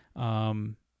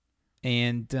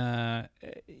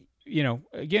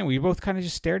 Again, we both kind of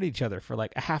just stared at each other for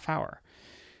like a half hour.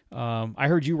 I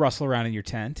heard you rustle around in your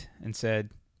tent and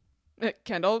said,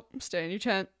 Kendall, stay in your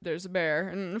tent. There's a bear.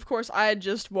 And of course, I had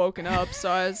just woken up, so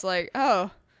I was like,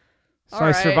 oh, so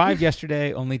I survived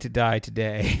yesterday only to die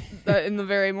today. In the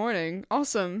very morning.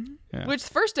 Awesome. Yeah. Which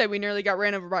the first day we nearly got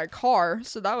ran over by a car,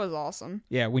 so that was awesome.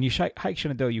 Yeah, when you hike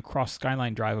Shenandoah, you cross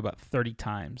Skyline Drive about 30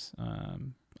 times.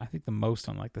 I think the most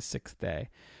on like the 6th day.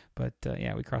 But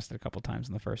we crossed it a couple times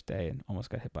on the first day and almost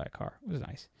got hit by a car. It was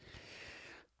nice.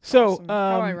 So awesome.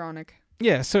 How ironic.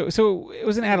 Yeah, so it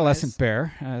was an adolescent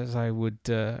bear, as I would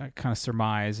kind of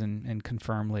surmise and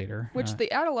confirm later. Which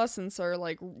the adolescents are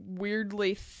like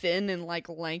weirdly thin and like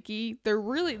lanky.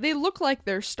 They look like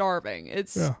they're starving.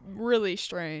 It's really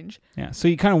strange. Yeah, so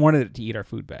you kind of wanted it to eat our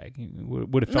food bag. You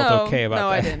would have felt okay about that. No,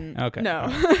 I didn't. Okay.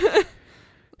 No.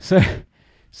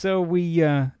 So we,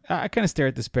 I kind of stare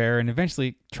at this bear, and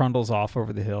eventually trundles off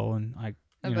over the hill, and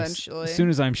eventually, as soon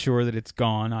as I'm sure that it's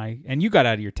gone, and you got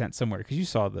out of your tent somewhere because you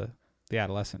saw the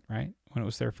adolescent, right? When it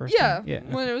was there first time? Yeah.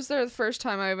 When it was there the first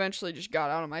time, I eventually just got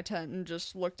out of my tent and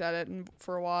just looked at it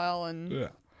for a while, and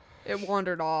it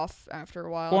wandered off after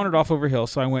a while. Wandered off over hill,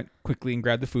 so I went quickly and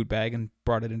grabbed the food bag and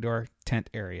brought it into our tent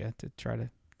area to try to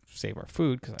save our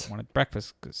food because I wanted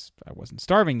breakfast because I wasn't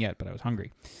starving yet, but I was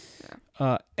hungry.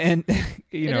 Yeah. And,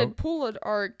 it had pulled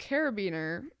our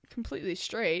carabiner completely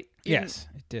straight. Yes,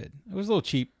 it did. It was a little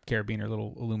cheap carabiner,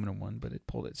 little aluminum one, but it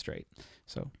pulled it straight.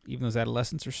 So even those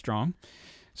adolescents are strong.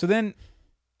 So then,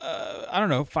 I don't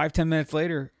know, 5-10 minutes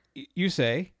later, you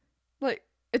say, like,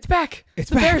 it's back.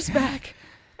 The bear's back.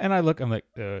 And I look, I'm like,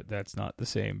 that's not the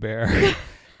same bear.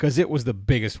 because it was the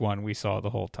biggest one we saw the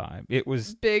whole time. It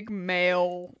was big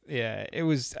male. Yeah, it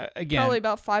was again Probably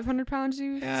about 500 pounds.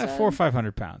 Yeah, said? 400 or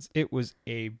 500 pounds. It was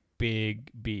a big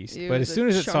beast, It but was as a soon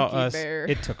as it saw chunky us, bear.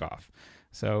 it took off.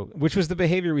 So, which was the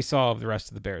behavior we saw of the rest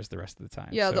of the bears the rest of the time.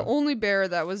 Yeah, so. the only bear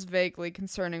that was vaguely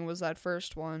concerning was that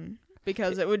first one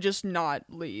because it would just not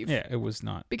leave. Yeah, it was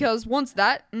not. Because once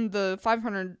the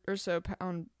 500 or so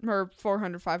pound or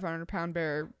 400, 500 pound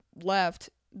bear left,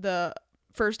 the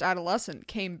first adolescent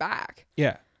came back.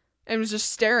 Yeah. And was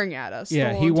just staring at us Yeah,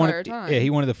 the whole he entire wanted. time. Yeah, he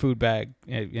wanted the food bag,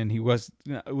 and he was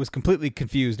completely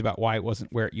confused about why it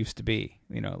wasn't where it used to be.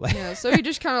 Yeah, so he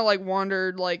just kind of like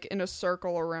wandered like in a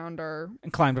circle around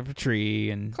and climbed up a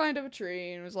tree and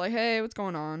was like, "Hey, what's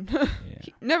going on?" Yeah.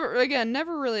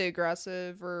 Never really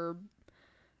aggressive or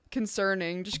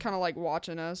concerning, just kind of like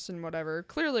watching us and whatever.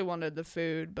 Clearly wanted the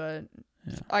food, but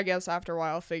I guess after a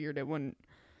while figured it wouldn't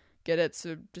get it,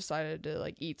 so decided to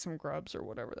like eat some grubs or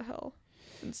whatever the hell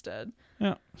instead.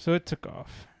 Yeah, so it took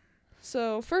off.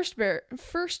 So first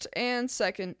and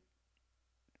second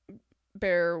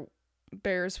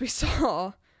bears we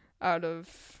saw out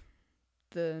of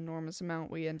the enormous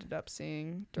amount we ended up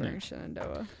seeing during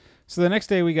Shenandoah. So the next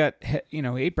day we got,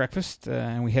 we ate breakfast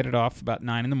and we headed off about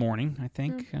 9 a.m, I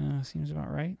think. Seems about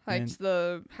right. Hiked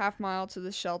the half mile to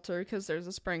the shelter because there's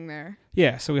a spring there.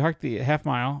 Yeah, so we hiked the half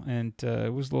mile and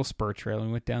it was a little spur trail. And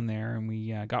we went down there and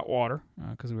we got water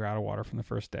because we were out of water from the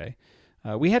first day.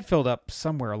 We had filled up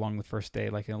somewhere along the first day,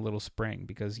 like in a little spring,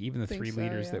 because even the 3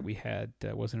 liters that we had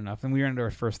wasn't enough. And we ran into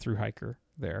our first through hiker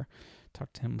there.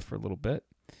 Talked to him for a little bit.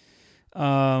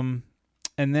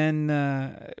 And then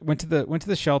went to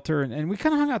the shelter, and we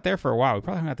kind of hung out there for a while. We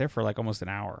probably hung out there for like almost an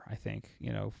hour, I think.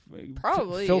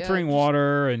 Probably filtering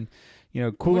water and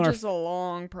cooling which is a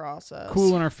long process.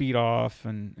 Cooling our feet off,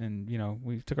 and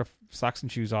we took our socks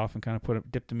and shoes off and kind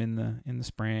of dipped them in the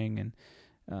spring and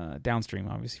downstream,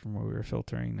 obviously from where we were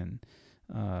filtering, and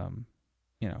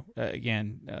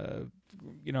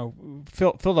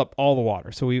filled up all the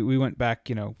water. So we went back,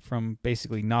 from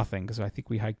basically nothing, because I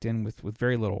think we hiked in with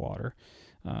very little water.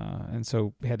 And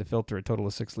so we had to filter a total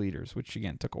of 6 liters, which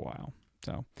again took a while.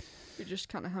 So we just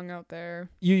kind of hung out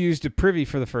there. You used a privy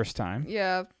for the first time.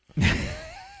 Yeah,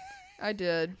 I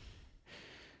did.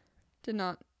 Did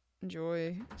not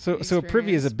enjoy. So a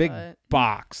privy is a big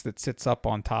box that sits up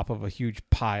on top of a huge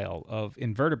pile of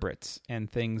invertebrates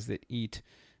and things that eat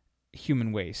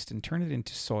human waste and turn it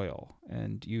into soil.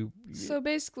 And so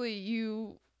basically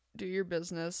you do your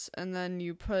business and then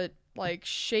you put like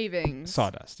shavings,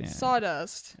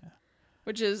 sawdust,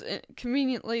 which is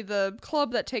conveniently the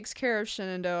club that takes care of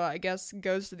Shenandoah, I guess,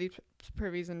 goes to these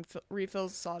privies and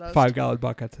refills sawdust. 5-gallon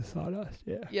buckets of sawdust.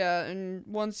 Yeah, and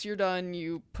once you're done,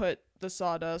 you put the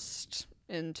sawdust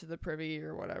into the privy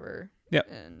or whatever. Yep.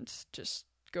 And just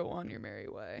go on your merry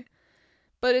way.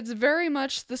 But it's very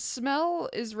much, the smell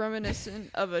is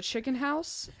reminiscent of a chicken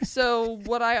house. So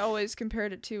what I always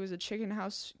compared it to was a chicken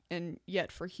house, and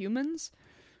yet for humans.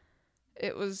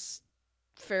 It was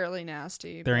fairly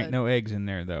nasty. There ain't no eggs in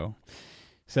there, though.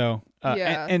 So,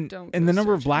 yeah, and the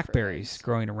number of blackberries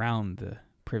growing around the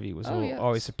privy was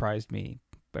always surprised me.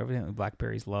 But evidently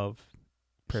blackberries love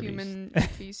privies. Human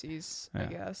feces, I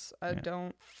guess. I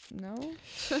don't know.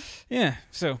 Yeah,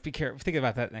 so be careful. Think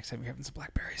about that next time you're having some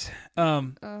blackberries.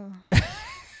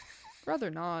 Rather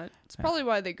not. It's probably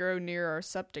why they grow near our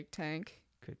septic tank.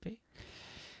 Could be.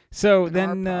 So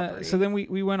then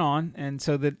we went on, and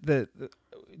so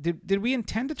did we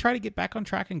intend to try to get back on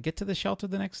track and get to the shelter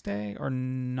the next day or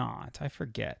not? I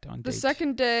forget. The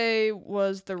second day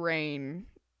was the rain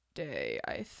day,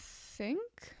 I think.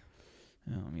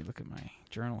 Let me look at my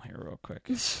journal here real quick.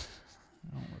 I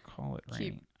don't recall it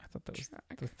raining. I thought that was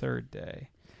the third day.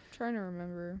 I'm trying to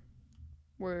remember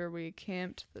where we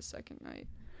camped the second night.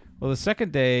 Well, the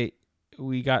second day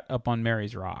we got up on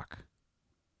Mary's Rock.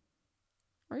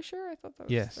 Are you sure? I thought that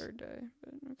was the third day.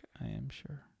 But okay. I am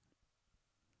sure.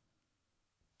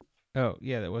 Oh,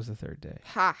 yeah, that was the third day.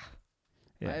 Ha!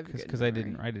 Yeah, because I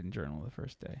didn't journal the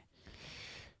first day.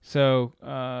 So,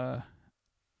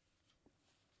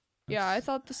 yeah, I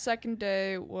thought the second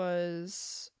day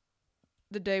was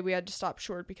the day we had to stop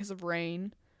short because of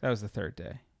rain. That was the third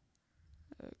day.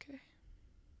 Okay.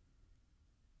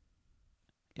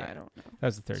 Yeah, I don't know. That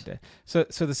was the third day. So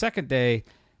the second day,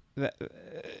 that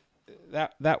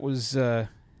was. That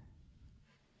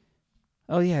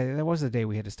was the day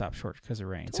we had to stop short because of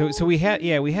rain. So we had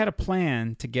a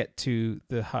plan to get to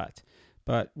the hut,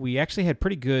 but we actually had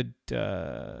pretty good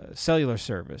cellular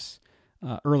service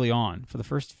early on for the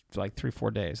first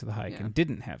 3-4 days of the hike, and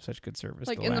didn't have such good service.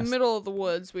 In the middle of the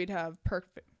woods, we'd have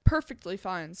perfectly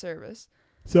fine service.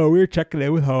 So we were checking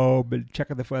in with home and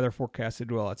checking the weather forecast and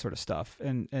do all that sort of stuff.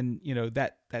 And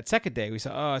that second day we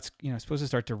saw, it's supposed to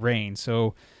start to rain.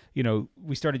 So,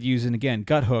 we started using, again,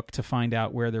 Gut Hook to find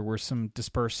out where there were some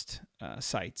dispersed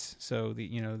sites. So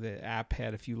the app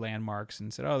had a few landmarks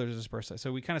and said, there's a dispersed site.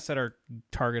 So we kind of set our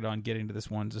target on getting to this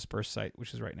one dispersed site,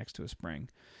 which is right next to a spring.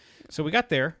 So we got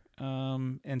there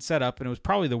and set up, and it was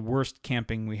probably the worst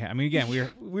camping we had. I mean, again,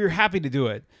 we were happy to do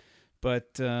it,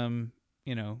 but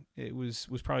it was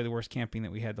probably the worst camping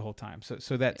that we had the whole time.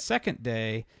 So that second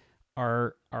day,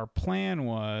 our plan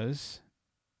was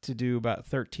to do about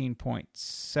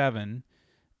 13.7,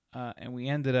 and we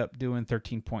ended up doing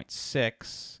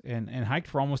 13.6 and hiked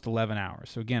for almost 11 hours.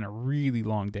 So again, a really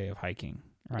long day of hiking,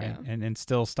 right? Yeah. And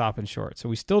still stopping short. So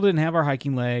we still didn't have our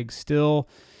hiking legs, still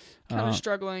kind of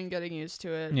struggling getting used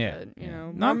to it. Yeah.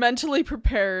 But, not mentally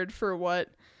prepared for what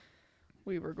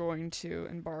we were going to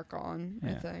embark on,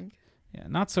 I think. Yeah,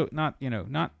 not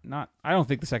I don't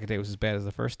think the second day was as bad as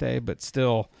the first day, but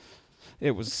still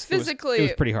it was physically it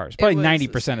was pretty hard. It's probably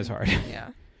 90% as hard. Yeah.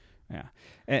 Yeah.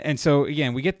 And so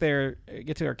again, we get to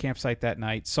our campsite that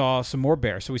night, saw some more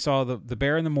bear. So we saw the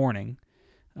bear in the morning.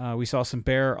 We saw some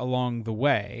bear along the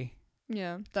way.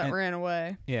 Yeah, ran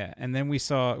away. Yeah, and then we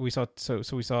saw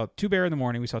two bear in the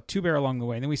morning. We saw two bear along the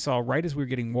way, and then we saw right as we were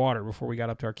getting water before we got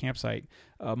up to our campsite,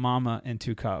 a mama and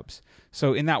two cubs.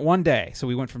 So in that one day,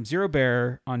 we went from 0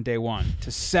 bear on day 1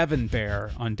 to 7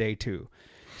 bear on day 2.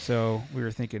 So we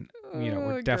were thinking,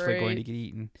 we're definitely going to get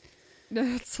eaten.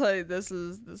 It's like this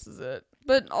is it.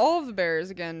 But all of the bears,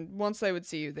 again, once they would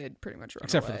see you, they'd pretty much run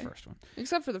Except away. for the first one.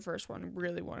 Except for the first one,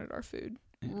 really wanted our food.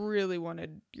 Yeah. Really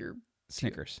wanted your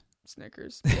Snickers.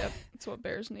 Yep, that's what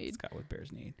bears need. It's got what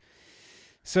bears need.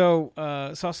 So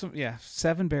saw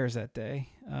 7 bears that day.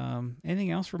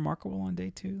 Anything else remarkable on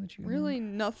day 2 that you really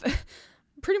nothing?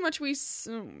 Pretty much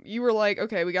you were like,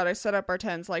 okay, we got to set up our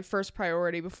tents, like first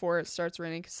priority before it starts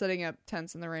raining, because setting up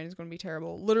tents in the rain is going to be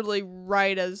terrible. Literally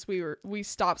right as we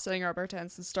stopped setting up our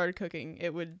tents and started cooking,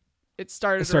 it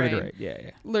started to rain.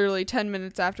 Yeah. Literally 10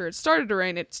 minutes after it started to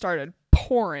rain, it started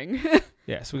pouring.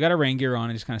 Yeah, so we got our rain gear on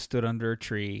and just kind of stood under a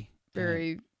tree.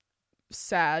 Very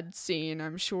sad scene,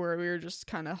 I'm sure. We were just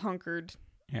kind of hunkered.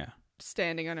 Yeah.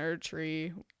 Standing under a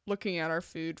tree, looking at our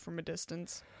food from a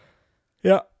distance.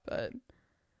 Yeah. But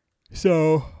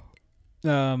so, we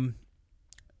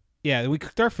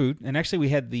cooked our food, and actually we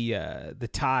had the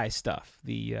Thai stuff,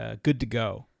 the good to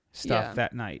go stuff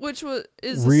that night, which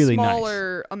is really a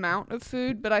smaller nice amount of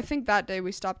food. But I think that day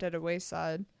we stopped at a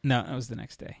wayside. No, that was the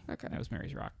next day. Okay, that was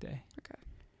Mary's Rock Day. Okay,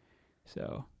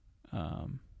 so,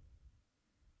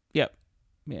 yep,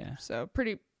 yeah. So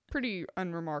pretty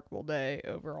unremarkable day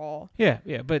overall. Yeah,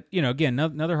 but again,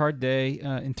 another hard day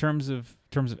in terms of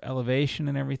elevation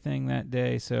and everything that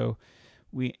day. So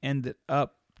we ended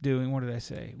up doing, what did I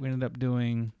say? We ended up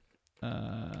doing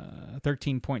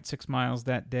 13.6 miles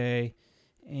that day,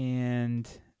 and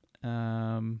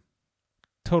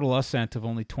total ascent of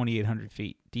only 2,800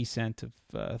 feet, descent of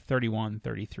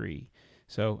 3133.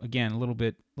 So again, a little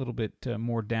bit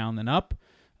more down than up.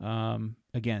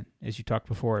 Again, as you talked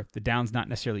before, the down's not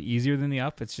necessarily easier than the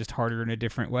up. It's just harder in a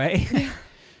different way.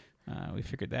 We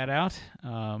figured that out.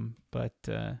 But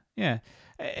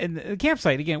and the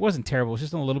campsite, again, it wasn't terrible. It was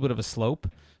just on a little bit of a slope.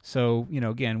 So,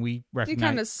 again, we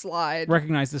recognized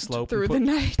the slope through the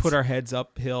night. Put our heads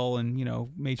uphill and,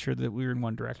 made sure that we were in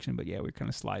one direction. But yeah, we were kind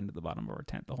of sliding to the bottom of our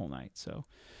tent the whole night. So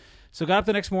got up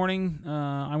the next morning.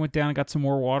 I went down and got some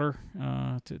more water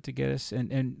to get us.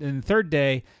 And the third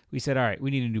day, we said, all right,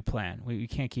 we need a new plan. We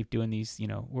can't keep doing these.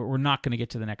 We're not going to get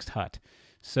to the next hut.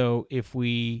 So if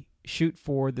we shoot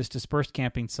for this dispersed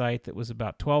camping site that was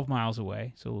about 12 miles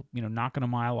away, so knocking a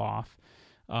mile off,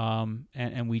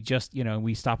 and we just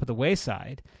we stop at the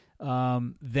wayside,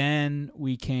 then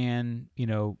we can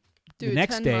the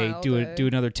next day do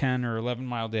another 10 or 11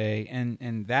 mile day,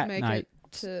 and that night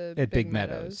to Big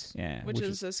Meadows, which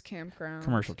is this campground,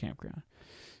 commercial campground.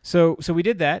 So we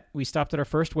did that. We stopped at our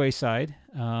first wayside,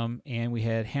 and we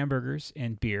had hamburgers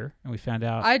and beer, and we found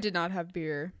out I did not have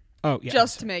beer. Oh, yeah.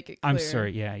 Just to make it clear. I'm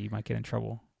sorry. Yeah, you might get in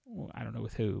trouble. Well, I don't know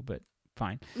with who, but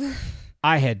fine.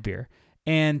 I had beer,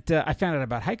 and I found out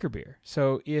about hiker beer.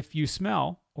 So if you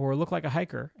smell or look like a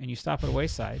hiker and you stop at a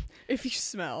wayside, if you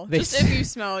smell,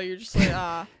 you're just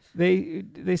like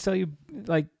They sell you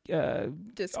like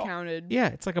discounted. Yeah,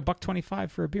 it's like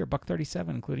 $1.25 for a beer, $1.37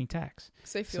 including tax.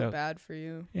 Because they feel bad for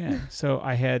you. Yeah. So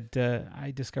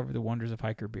I discovered the wonders of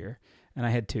hiker beer, and I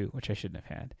had 2, which I shouldn't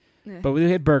have had. Yeah. But we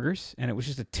had burgers, and it was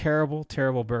just a terrible,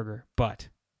 terrible burger. But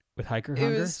with hiker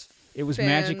hunger, it was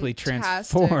magically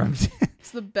transformed.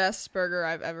 It's the best burger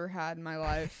I've ever had in my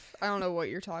life. I don't know what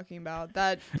you're talking about.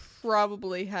 That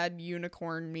probably had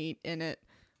unicorn meat in it.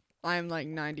 I'm like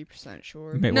 90%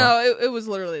 sure. Wait, No, it was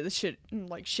literally the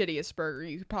shittiest burger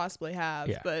you could possibly have.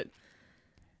 Yeah. But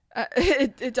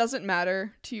it doesn't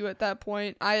matter to you at that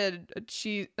point. I had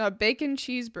a bacon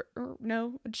cheeseburger.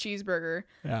 No, a cheeseburger.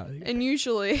 Yeah. And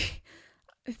usually,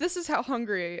 this is how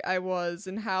hungry I was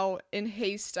and how in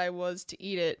haste I was to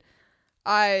eat it.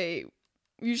 I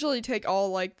usually take all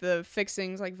like the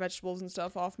fixings, like vegetables and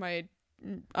stuff, off my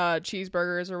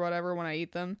cheeseburgers or whatever when I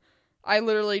eat them. I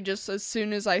literally just, as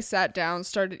soon as I sat down,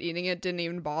 started eating it, didn't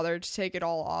even bother to take it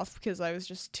all off because I was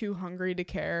just too hungry to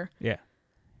care. Yeah.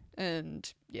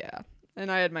 And yeah,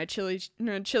 and I had my chili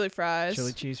fries.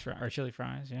 Chili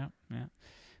fries, yeah.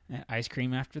 And ice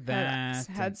cream after that.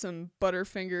 Had some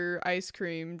Butterfinger ice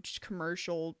cream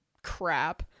commercial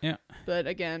crap. Yeah. But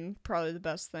again, probably the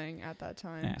best thing at that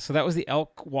time. Yeah, so that was the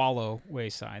Elk Wallow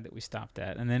Wayside that we stopped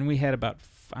at. And then we had about,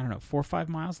 4 or 5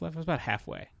 miles left. It was about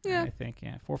halfway, yeah. I think.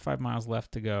 Yeah, 4 or 5 miles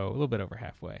left to go, a little bit over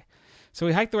halfway. So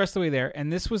we hiked the rest of the way there,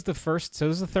 and this was the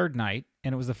the third night,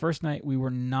 and it was the first night we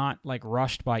were not, like,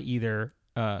 rushed by either,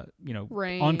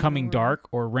 rain oncoming dark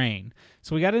or rain.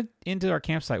 So we got into our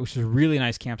campsite, which was a really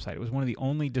nice campsite. It was one of the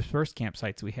only dispersed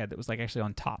campsites we had that was, like, actually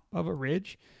on top of a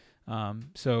ridge.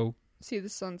 So see the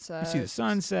sunset.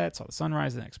 Saw the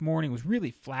sunrise the next morning. It was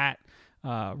really flat,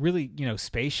 really,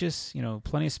 spacious,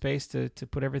 plenty of space to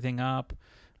put everything up.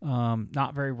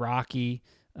 Not very rocky.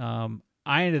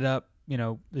 I ended up,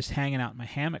 just hanging out in my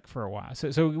hammock for a while.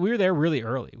 So we were there really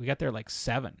early. We got there like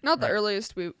 7. Not the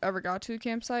earliest we ever got to the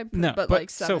campsite, but like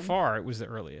 7. So far it was the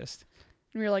earliest.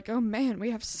 And we were like, oh man,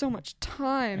 we have so much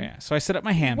time. Yeah. So I set up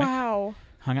my hammock. Wow.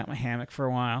 Hung out my hammock for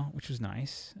a while, which was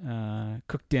nice.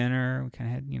 Cooked dinner. We kind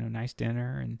of had, nice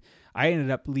dinner. And I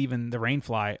ended up leaving the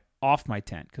rainfly off my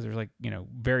tent because there was like,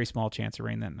 very small chance of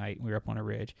rain that night. We were up on a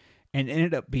ridge. And it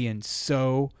ended up being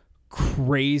so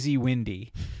crazy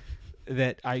windy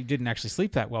that I didn't actually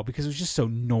sleep that well because it was just so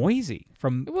noisy.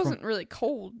 It wasn't really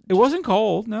cold. It wasn't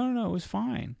cold. No, it was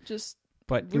fine.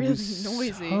 But really it was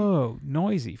noisy. So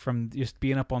noisy from just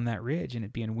being up on that ridge and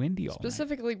it being windy all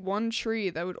Specifically night. one tree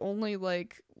that would only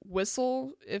like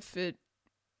whistle if the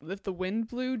wind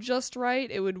blew just right.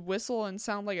 It would whistle and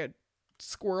sound like a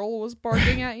squirrel was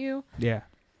barking at you. Yeah.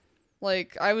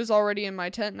 Like I was already in my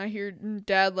tent and I hear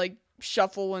Dad like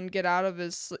shuffle and get out of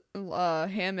his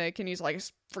hammock and he's like,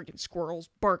 freaking squirrel's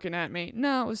barking at me.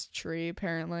 No, it was a tree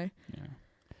apparently.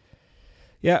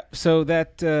 Yeah. So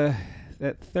that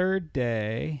third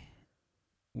day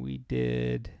we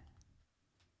did,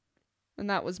 and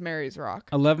that was Mary's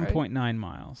Rock. 11.9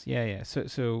 miles. Yeah.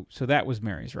 So that was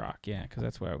Mary's Rock. Yeah, because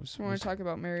that's where I was. You want to talk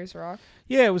about Mary's Rock?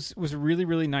 Yeah, it was a really,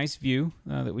 really nice view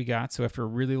that we got. So after a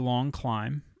really long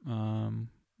climb,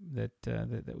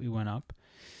 that we went up.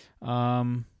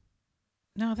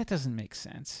 No, that doesn't make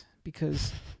sense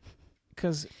because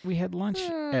we had lunch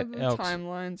at the Elks.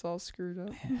 Timeline's all screwed up.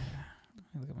 Yeah.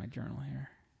 Let me look at my journal here.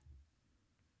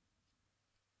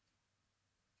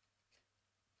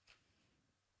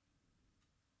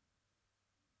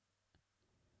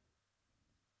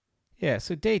 Yeah,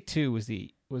 so day 2 was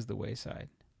the wayside.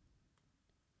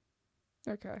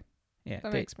 Okay. Yeah,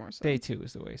 that makes more sense. Day 2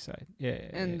 was the wayside. Yeah.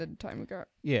 And the time we got.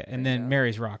 Yeah, and then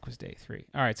Mary's Rock was day 3.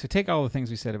 All right, so take all the things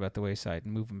we said about the wayside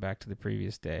and move them back to the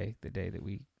previous day, the day that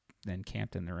we then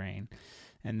camped in the rain.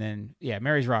 And then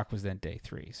Mary's Rock was then day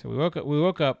 3. So we woke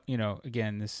up,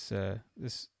 again this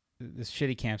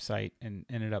shitty campsite and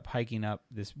ended up hiking up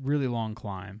this really long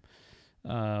climb.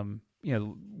 One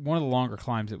of the longer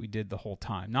climbs that we did the whole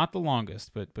time. Not the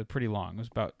longest, but pretty long. It was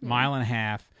about a mile and a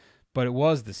half, but it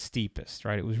was the steepest,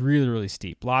 right? It was really, really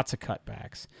steep. Lots of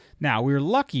cutbacks. Now, we were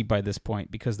lucky by this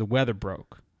point because the weather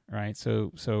broke, right?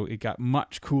 So it got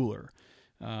much cooler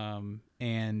and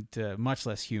much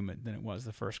less humid than it was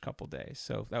the first couple days.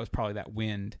 So that was probably that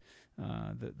wind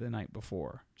the night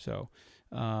before. So,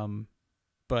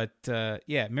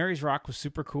 Mary's Rock was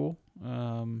super cool.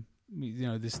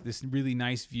 This really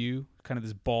nice view, kind of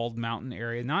this bald mountain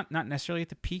area, not necessarily at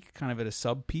the peak, kind of at a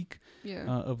sub peak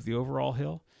of the overall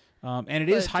hill. And it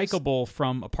is hikeable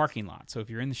from a parking lot. So if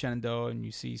you're in the Shenandoah and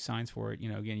you see signs for it,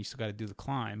 again, you still got to do the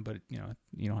climb, but you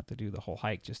don't have to do the whole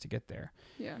hike just to get there.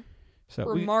 Yeah. So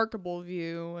remarkable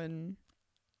view and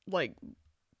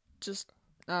just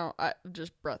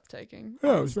breathtaking.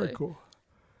 Oh, it was very cool.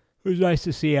 It was nice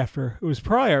to see after. It was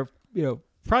probably our,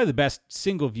 probably the best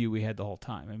single view we had the whole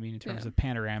time. I mean, in terms Yeah. of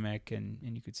panoramic, and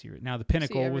you could see it. Now the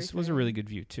pinnacle was a everything. really good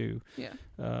view too. Yeah.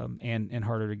 And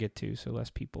harder to get to, so less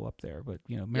people up there. But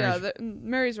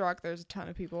Mary's Rock, there's a ton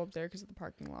of people up there because of the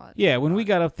parking lot. Yeah, when we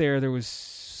got up there, there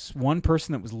was one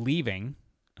person that was leaving.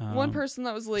 One person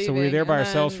that was leaving. So we were there by and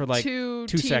ourselves then for like two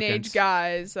 2 teenage seconds.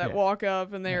 guys that Yeah. walk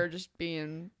up and they Yeah. are just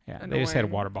being annoying. They just had a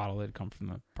water bottle that had come from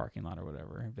the parking lot or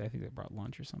whatever. I think they brought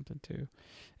lunch or something too.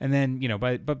 And then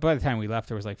by the time we left,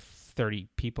 there was like 30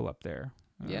 people up there.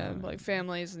 Yeah, like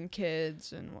families and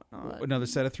kids and whatnot. Another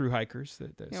set of through hikers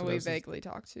that so we those- vaguely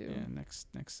talked to. Yeah, next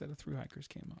set of through hikers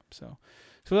came up. So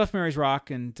we left Mary's Rock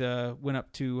and went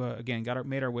up to again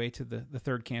made our way to the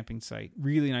third camping site.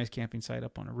 Really nice camping site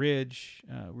up on a ridge.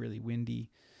 Really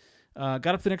windy. Got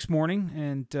up the next morning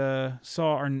and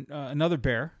saw another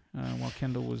bear while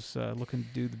Kendall was looking to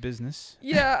do the business.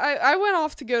 Yeah, I went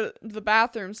off to go to the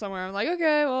bathroom somewhere. I'm like,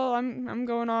 okay, well, I'm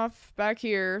going off back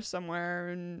here somewhere,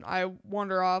 and I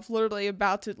wander off, literally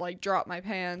about to like drop my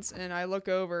pants, and I look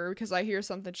over because I hear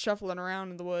something shuffling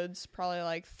around in the woods, probably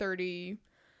like 30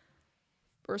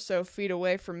 or so feet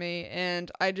away from me,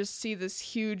 and I just see this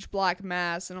huge black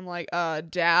mass, and I'm like,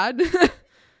 Dad? And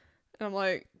I'm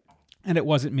like... And it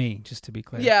wasn't me, just to be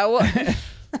clear. Yeah, well...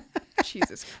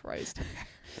 Jesus Christ.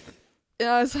 And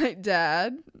I was like,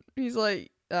 Dad? He's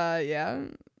like, yeah.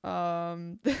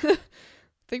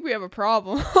 Think we have a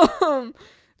problem. I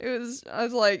was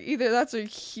like, either that's a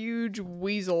huge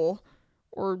weasel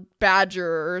or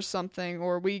badger or something,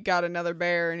 or we got another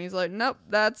bear. And he's like, nope,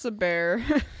 that's a bear.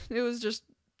 It was just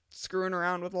screwing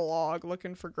around with a log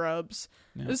looking for grubs.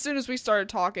 Yeah. As soon as we started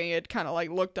talking, it kind of like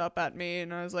looked up at me,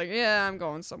 and I was like, yeah, I'm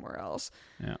going somewhere else.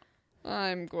 Yeah.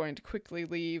 I'm going to quickly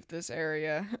leave this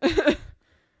area.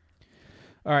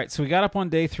 All right, so we got up on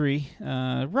day 3,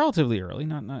 relatively early.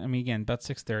 Again, about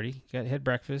 6:30. Had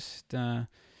breakfast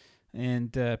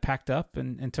and packed up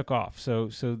and took off. So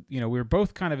we were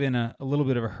both kind of in a little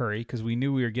bit of a hurry because we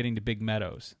knew we were getting to Big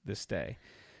Meadows this day.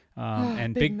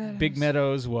 And Big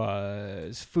Meadows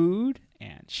was food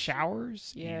and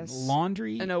showers and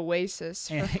laundry. An oasis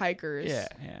for hikers.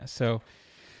 Yeah.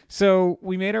 So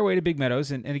we made our way to Big Meadows,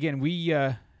 and again,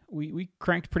 we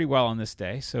cranked pretty well on this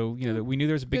day. So, we knew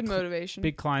there was a big motivation,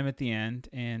 big climb at the end,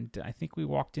 and I think we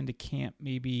walked into camp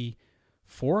maybe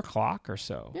 4 o'clock or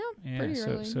so. Yeah, pretty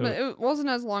early. But it wasn't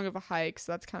as long of a hike,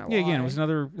 so that's kind of why. Yeah, again, it was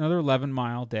another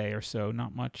 11-mile day or so,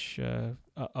 not much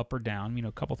up or down,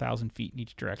 a couple thousand feet in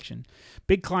each direction.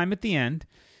 Big climb at the end.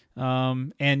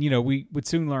 And we would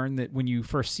soon learn that when you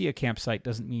first see a campsite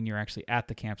doesn't mean you're actually at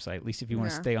the campsite, at least if you want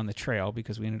to stay on the trail,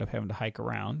 because we ended up having to hike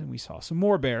around, and we saw some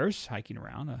more bears hiking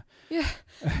around.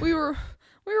 We were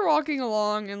walking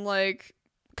along and like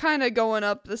kind of going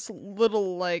up this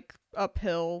little like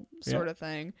uphill sort of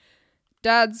thing.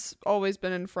 Dad's always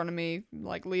been in front of me,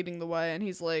 like leading the way, and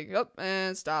he's like, up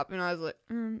and stop. And I was like,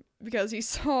 because he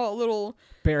saw a little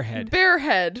bear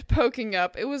head poking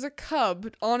up. It was a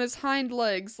cub on his hind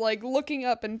legs, like looking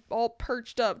up and all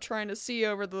perched up, trying to see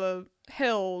over the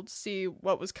hill to see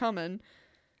what was coming,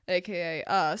 aka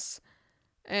us.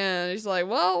 And he's like,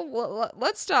 well,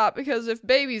 let's stop, because if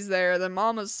baby's there, then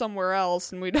mama's somewhere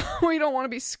else, and we don't want to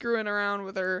be screwing around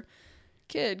with her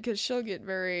kid, because she'll get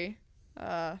very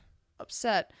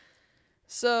upset.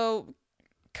 So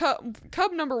cub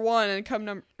number 1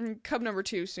 and cub number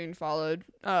 2 soon followed.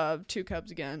 2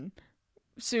 cubs again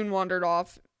soon wandered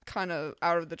off, kind of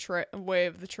out of the way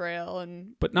of the trail,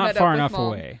 and but not far enough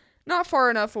away. Not far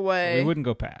enough away. We wouldn't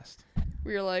go past.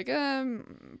 We were like,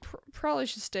 probably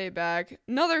should stay back.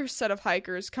 Another set of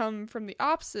hikers come from the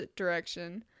opposite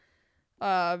direction.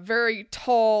 Very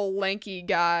tall, lanky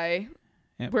guy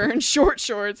wearing short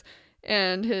shorts,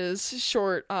 and his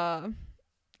short,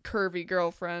 curvy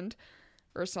girlfriend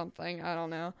or something. I don't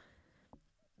know.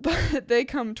 But they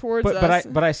come towards us.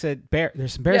 But I said,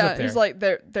 there's some bears up there. Yeah, he's like,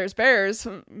 there's bears.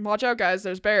 Watch out, guys,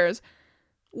 there's bears.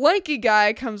 Lanky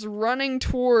guy comes running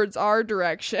towards our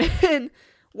direction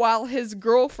while his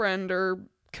girlfriend or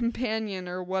companion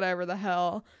or whatever the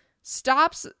hell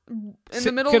stops in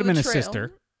the middle of the trail. Could have been a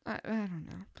sister. I don't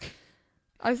know.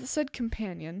 I said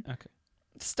companion. Okay.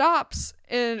 Stops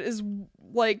and is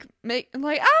like, oh my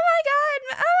god,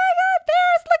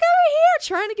 bears, look over here,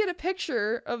 trying to get a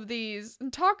picture of these,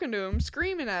 and talking to him,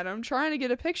 screaming at him, trying to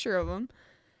get a picture of him.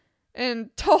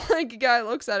 And tall lanky guy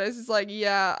looks at us. He's like,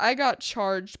 yeah, I got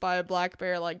charged by a black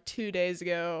bear like 2 days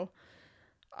ago.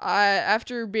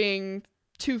 After being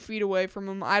 2 feet away from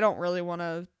him, I don't really want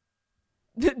to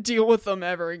deal with them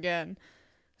ever again.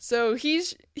 So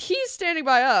he's standing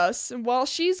by us, and while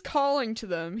she's calling to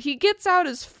them, he gets out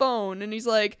his phone and he's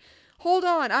like, hold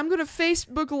on, I'm going to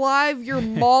Facebook Live your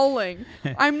mauling.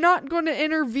 I'm not going to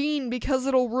intervene because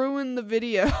it'll ruin the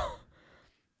video.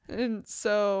 And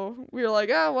so we were like,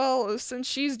 oh, well, since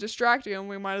she's distracting him,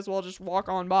 we might as well just walk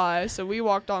on by. So we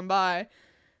walked on by.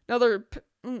 Another,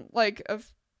 like,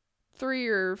 3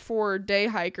 or 4 day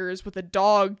hikers with a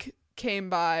dog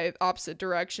came by opposite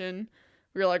direction.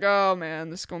 We were like, oh, man,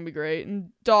 this is going to be great.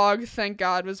 And dog, thank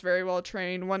God, was very well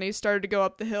trained. When he started to go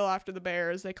up the hill after the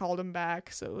bears, they called him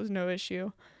back, so it was no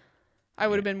issue. I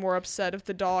would have been more upset if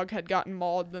the dog had gotten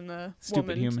mauled than the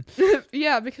Stupid woman. human.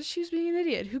 Yeah, because she's being an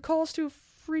idiot. Who calls to a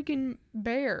freaking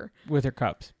bear? With her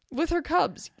cubs. With her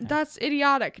cubs. Yeah. That's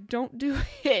idiotic. Don't do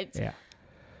it. Yeah.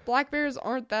 Black bears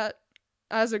aren't that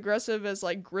as aggressive as,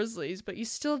 like, grizzlies, but you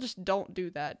still just don't do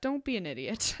that. Don't be an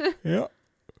idiot. Yeah.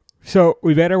 So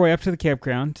we made our way up to the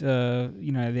campground,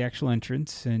 the actual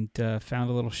entrance, and found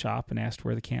a little shop and asked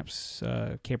where the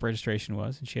camp registration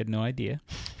was, and she had no idea,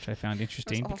 which I found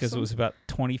interesting because it was about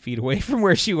 20 feet away from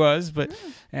where she was,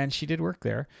 and she did work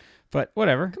there. But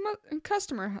whatever.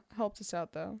 Customer helped us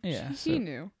out, though. Yeah. He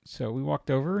knew. So we walked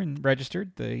over and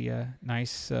registered. The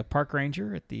nice park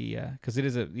ranger at the, because it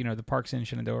is the parks in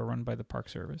Shenandoah are run by the Park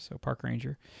Service. So park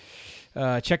ranger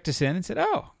checked us in and said,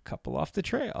 oh, couple off the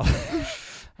trail.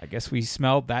 I guess we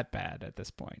smelled that bad at this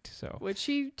point. So which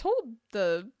he told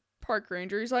the park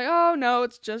ranger. He's like, oh, no,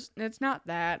 it's not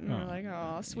that. And we're like,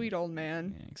 oh, sweet old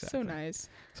man. Yeah, exactly. So nice.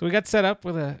 So we got set up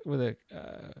with a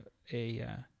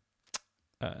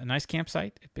nice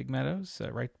campsite at Big Meadows,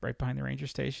 right behind the ranger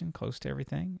station, close to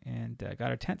everything, and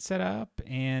got our tent set up.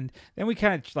 And then we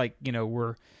kind of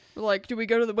we're like, do we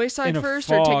go to the wayside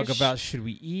first or take about should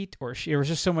we eat or there was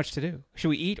just so much to do. Should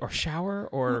we eat or shower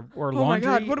or laundry? Oh my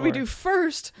God, what do we do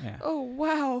first? Yeah. Oh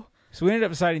wow. So we ended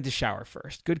up deciding to shower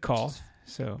first. Good call.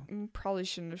 So probably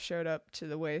shouldn't have showed up to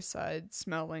the wayside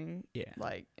smelling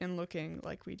and looking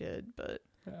like we did, but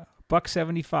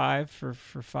 $1.75 for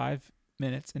 5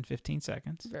 minutes and 15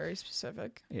 seconds. Very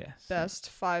specific. Yes. Best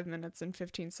 5 minutes and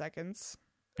 15 seconds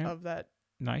of that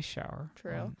nice shower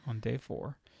trail on day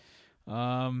 4.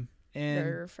 And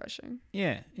very refreshing.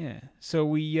 Yeah. So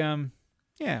we got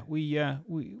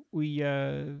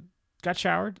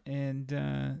showered and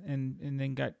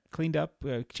then got cleaned up,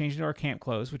 changed into our camp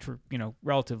clothes, which were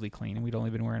relatively clean, and we'd only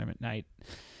been wearing them at night.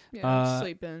 Yeah,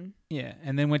 sleep in. Yeah,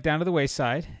 and then went down to the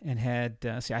wayside and had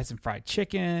I had some fried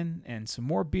chicken and some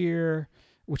more beer,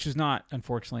 which was not,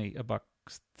 unfortunately,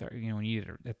 $1.30. When you eat it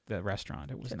at the restaurant,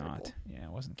 it was Typical. Not. Yeah,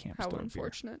 it wasn't camp How store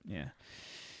unfortunate. Beer.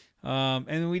 Yeah.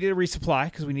 And we did a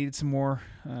resupply because we needed some more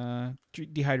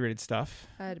dehydrated stuff.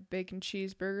 I had a bacon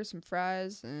cheeseburger, some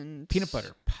fries, and peanut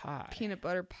butter pie. Peanut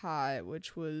butter pie,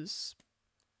 which was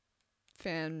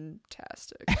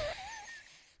fantastic.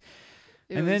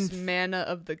 It was manna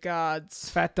of the gods.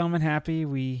 Fat, dumb, and happy,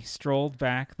 we strolled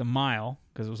back the mile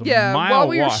because it was a mile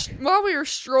walk. While we were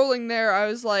strolling there, I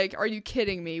was like, "Are you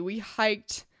kidding me? We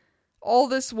hiked all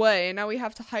this way, and now we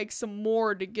have to hike some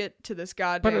more to get to this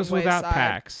goddamn wayside." But it was without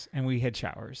packs, and we had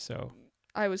showers, so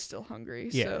I was still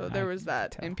hungry. So there was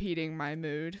that impeding my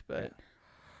mood. But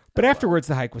afterwards,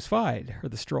 the hike was fine, or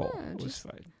the stroll was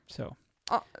fine. So.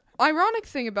 Ironic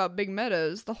thing about Big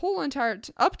Meadows, the whole entire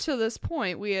up to this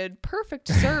point, we had perfect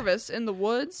service in the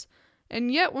woods,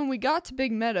 and yet when we got to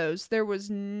Big Meadows, there was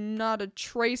not a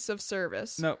trace of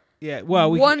service. No, yeah,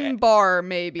 well, one bar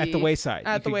maybe at the wayside.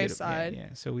 At the wayside,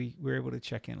 yeah. So we were able to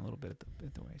check in a little bit at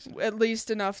the wayside, at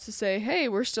least enough to say, "Hey,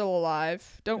 we're still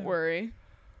alive. Don't worry."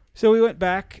 So we went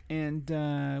back, and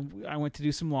I went to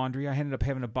do some laundry. I ended up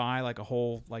having to buy a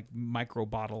whole micro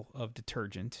bottle of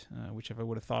detergent, which if I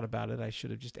would have thought about it, I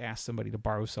should have just asked somebody to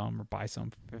borrow some or buy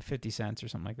some for 50 cents or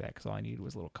something like that, because all I needed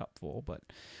was a little cup full. But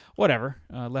whatever,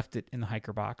 left it in the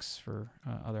hiker box for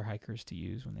other hikers to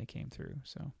use when they came through.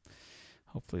 So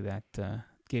hopefully that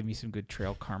gave me some good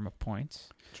trail karma points.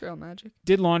 Trail magic.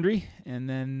 Did laundry, and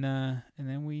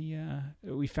then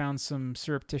we found some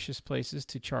surreptitious places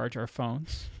to charge our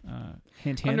phones.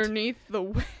 Hint, hint. Underneath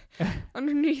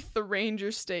the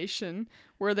ranger station,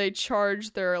 where they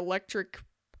charge their electric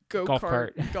golf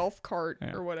cart,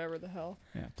 or whatever the hell.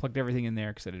 Yeah, plugged everything in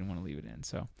there because I didn't want to leave it in.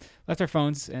 So left our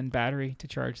phones and battery to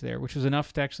charge there, which was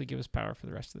enough to actually give us power for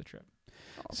the rest of the trip.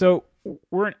 Awesome. So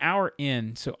we're an hour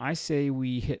in, so I say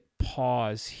we hit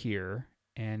pause here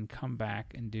and come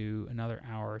back and do another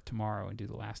hour tomorrow and do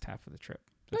the last half of the trip.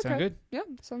 Does that sound good? Yeah,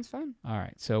 sounds fine. All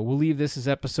right, so we'll leave this as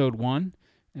episode 1,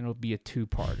 and it'll be a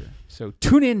 2-parter. So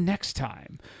tune in next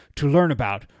time to learn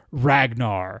about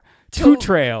Ragnar, 2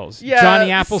 trails,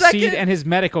 Johnny Appleseed, and his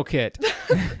medical kit.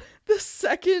 The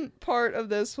second part of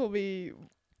this will be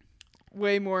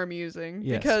way more amusing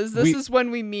Yes. because this is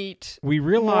when we meet We more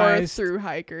realized through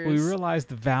hikers. we realized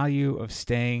the value of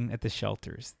staying at the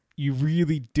shelters. You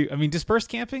really do. I mean, dispersed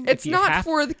camping. It's not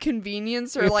for the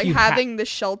convenience or like having the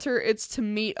shelter. It's to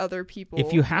meet other people.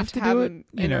 If you have to do it,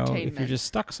 you know, entertainment. if you're just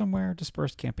stuck somewhere,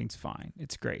 dispersed camping's fine.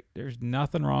 It's great. There's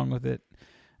nothing wrong with it.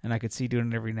 And I could see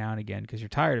doing it every now and again because you're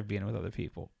tired of being with other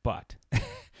people. But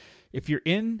if you're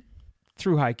in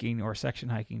through hiking or section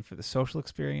hiking for the social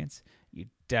experience, you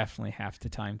definitely have to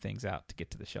time things out to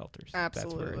get to the shelters.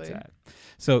 Absolutely. That's where it's at.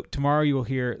 So tomorrow you will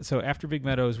hear, so after Big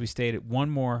Meadows, we stayed at one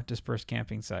more dispersed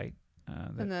camping site.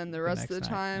 And then the rest of the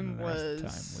time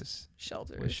was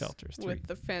shelters. With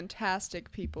the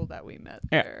fantastic people that we met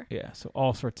there. Yeah, so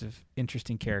all sorts of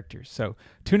interesting characters. So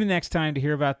tune in next time to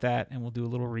hear about that, and we'll do a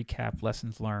little recap,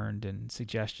 lessons learned, and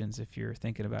suggestions if you're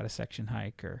thinking about a section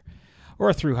hike or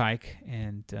a through hike.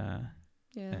 And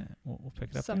we'll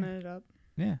pick it up. Summing it up.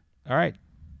 Yeah. All right.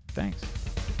 Thanks.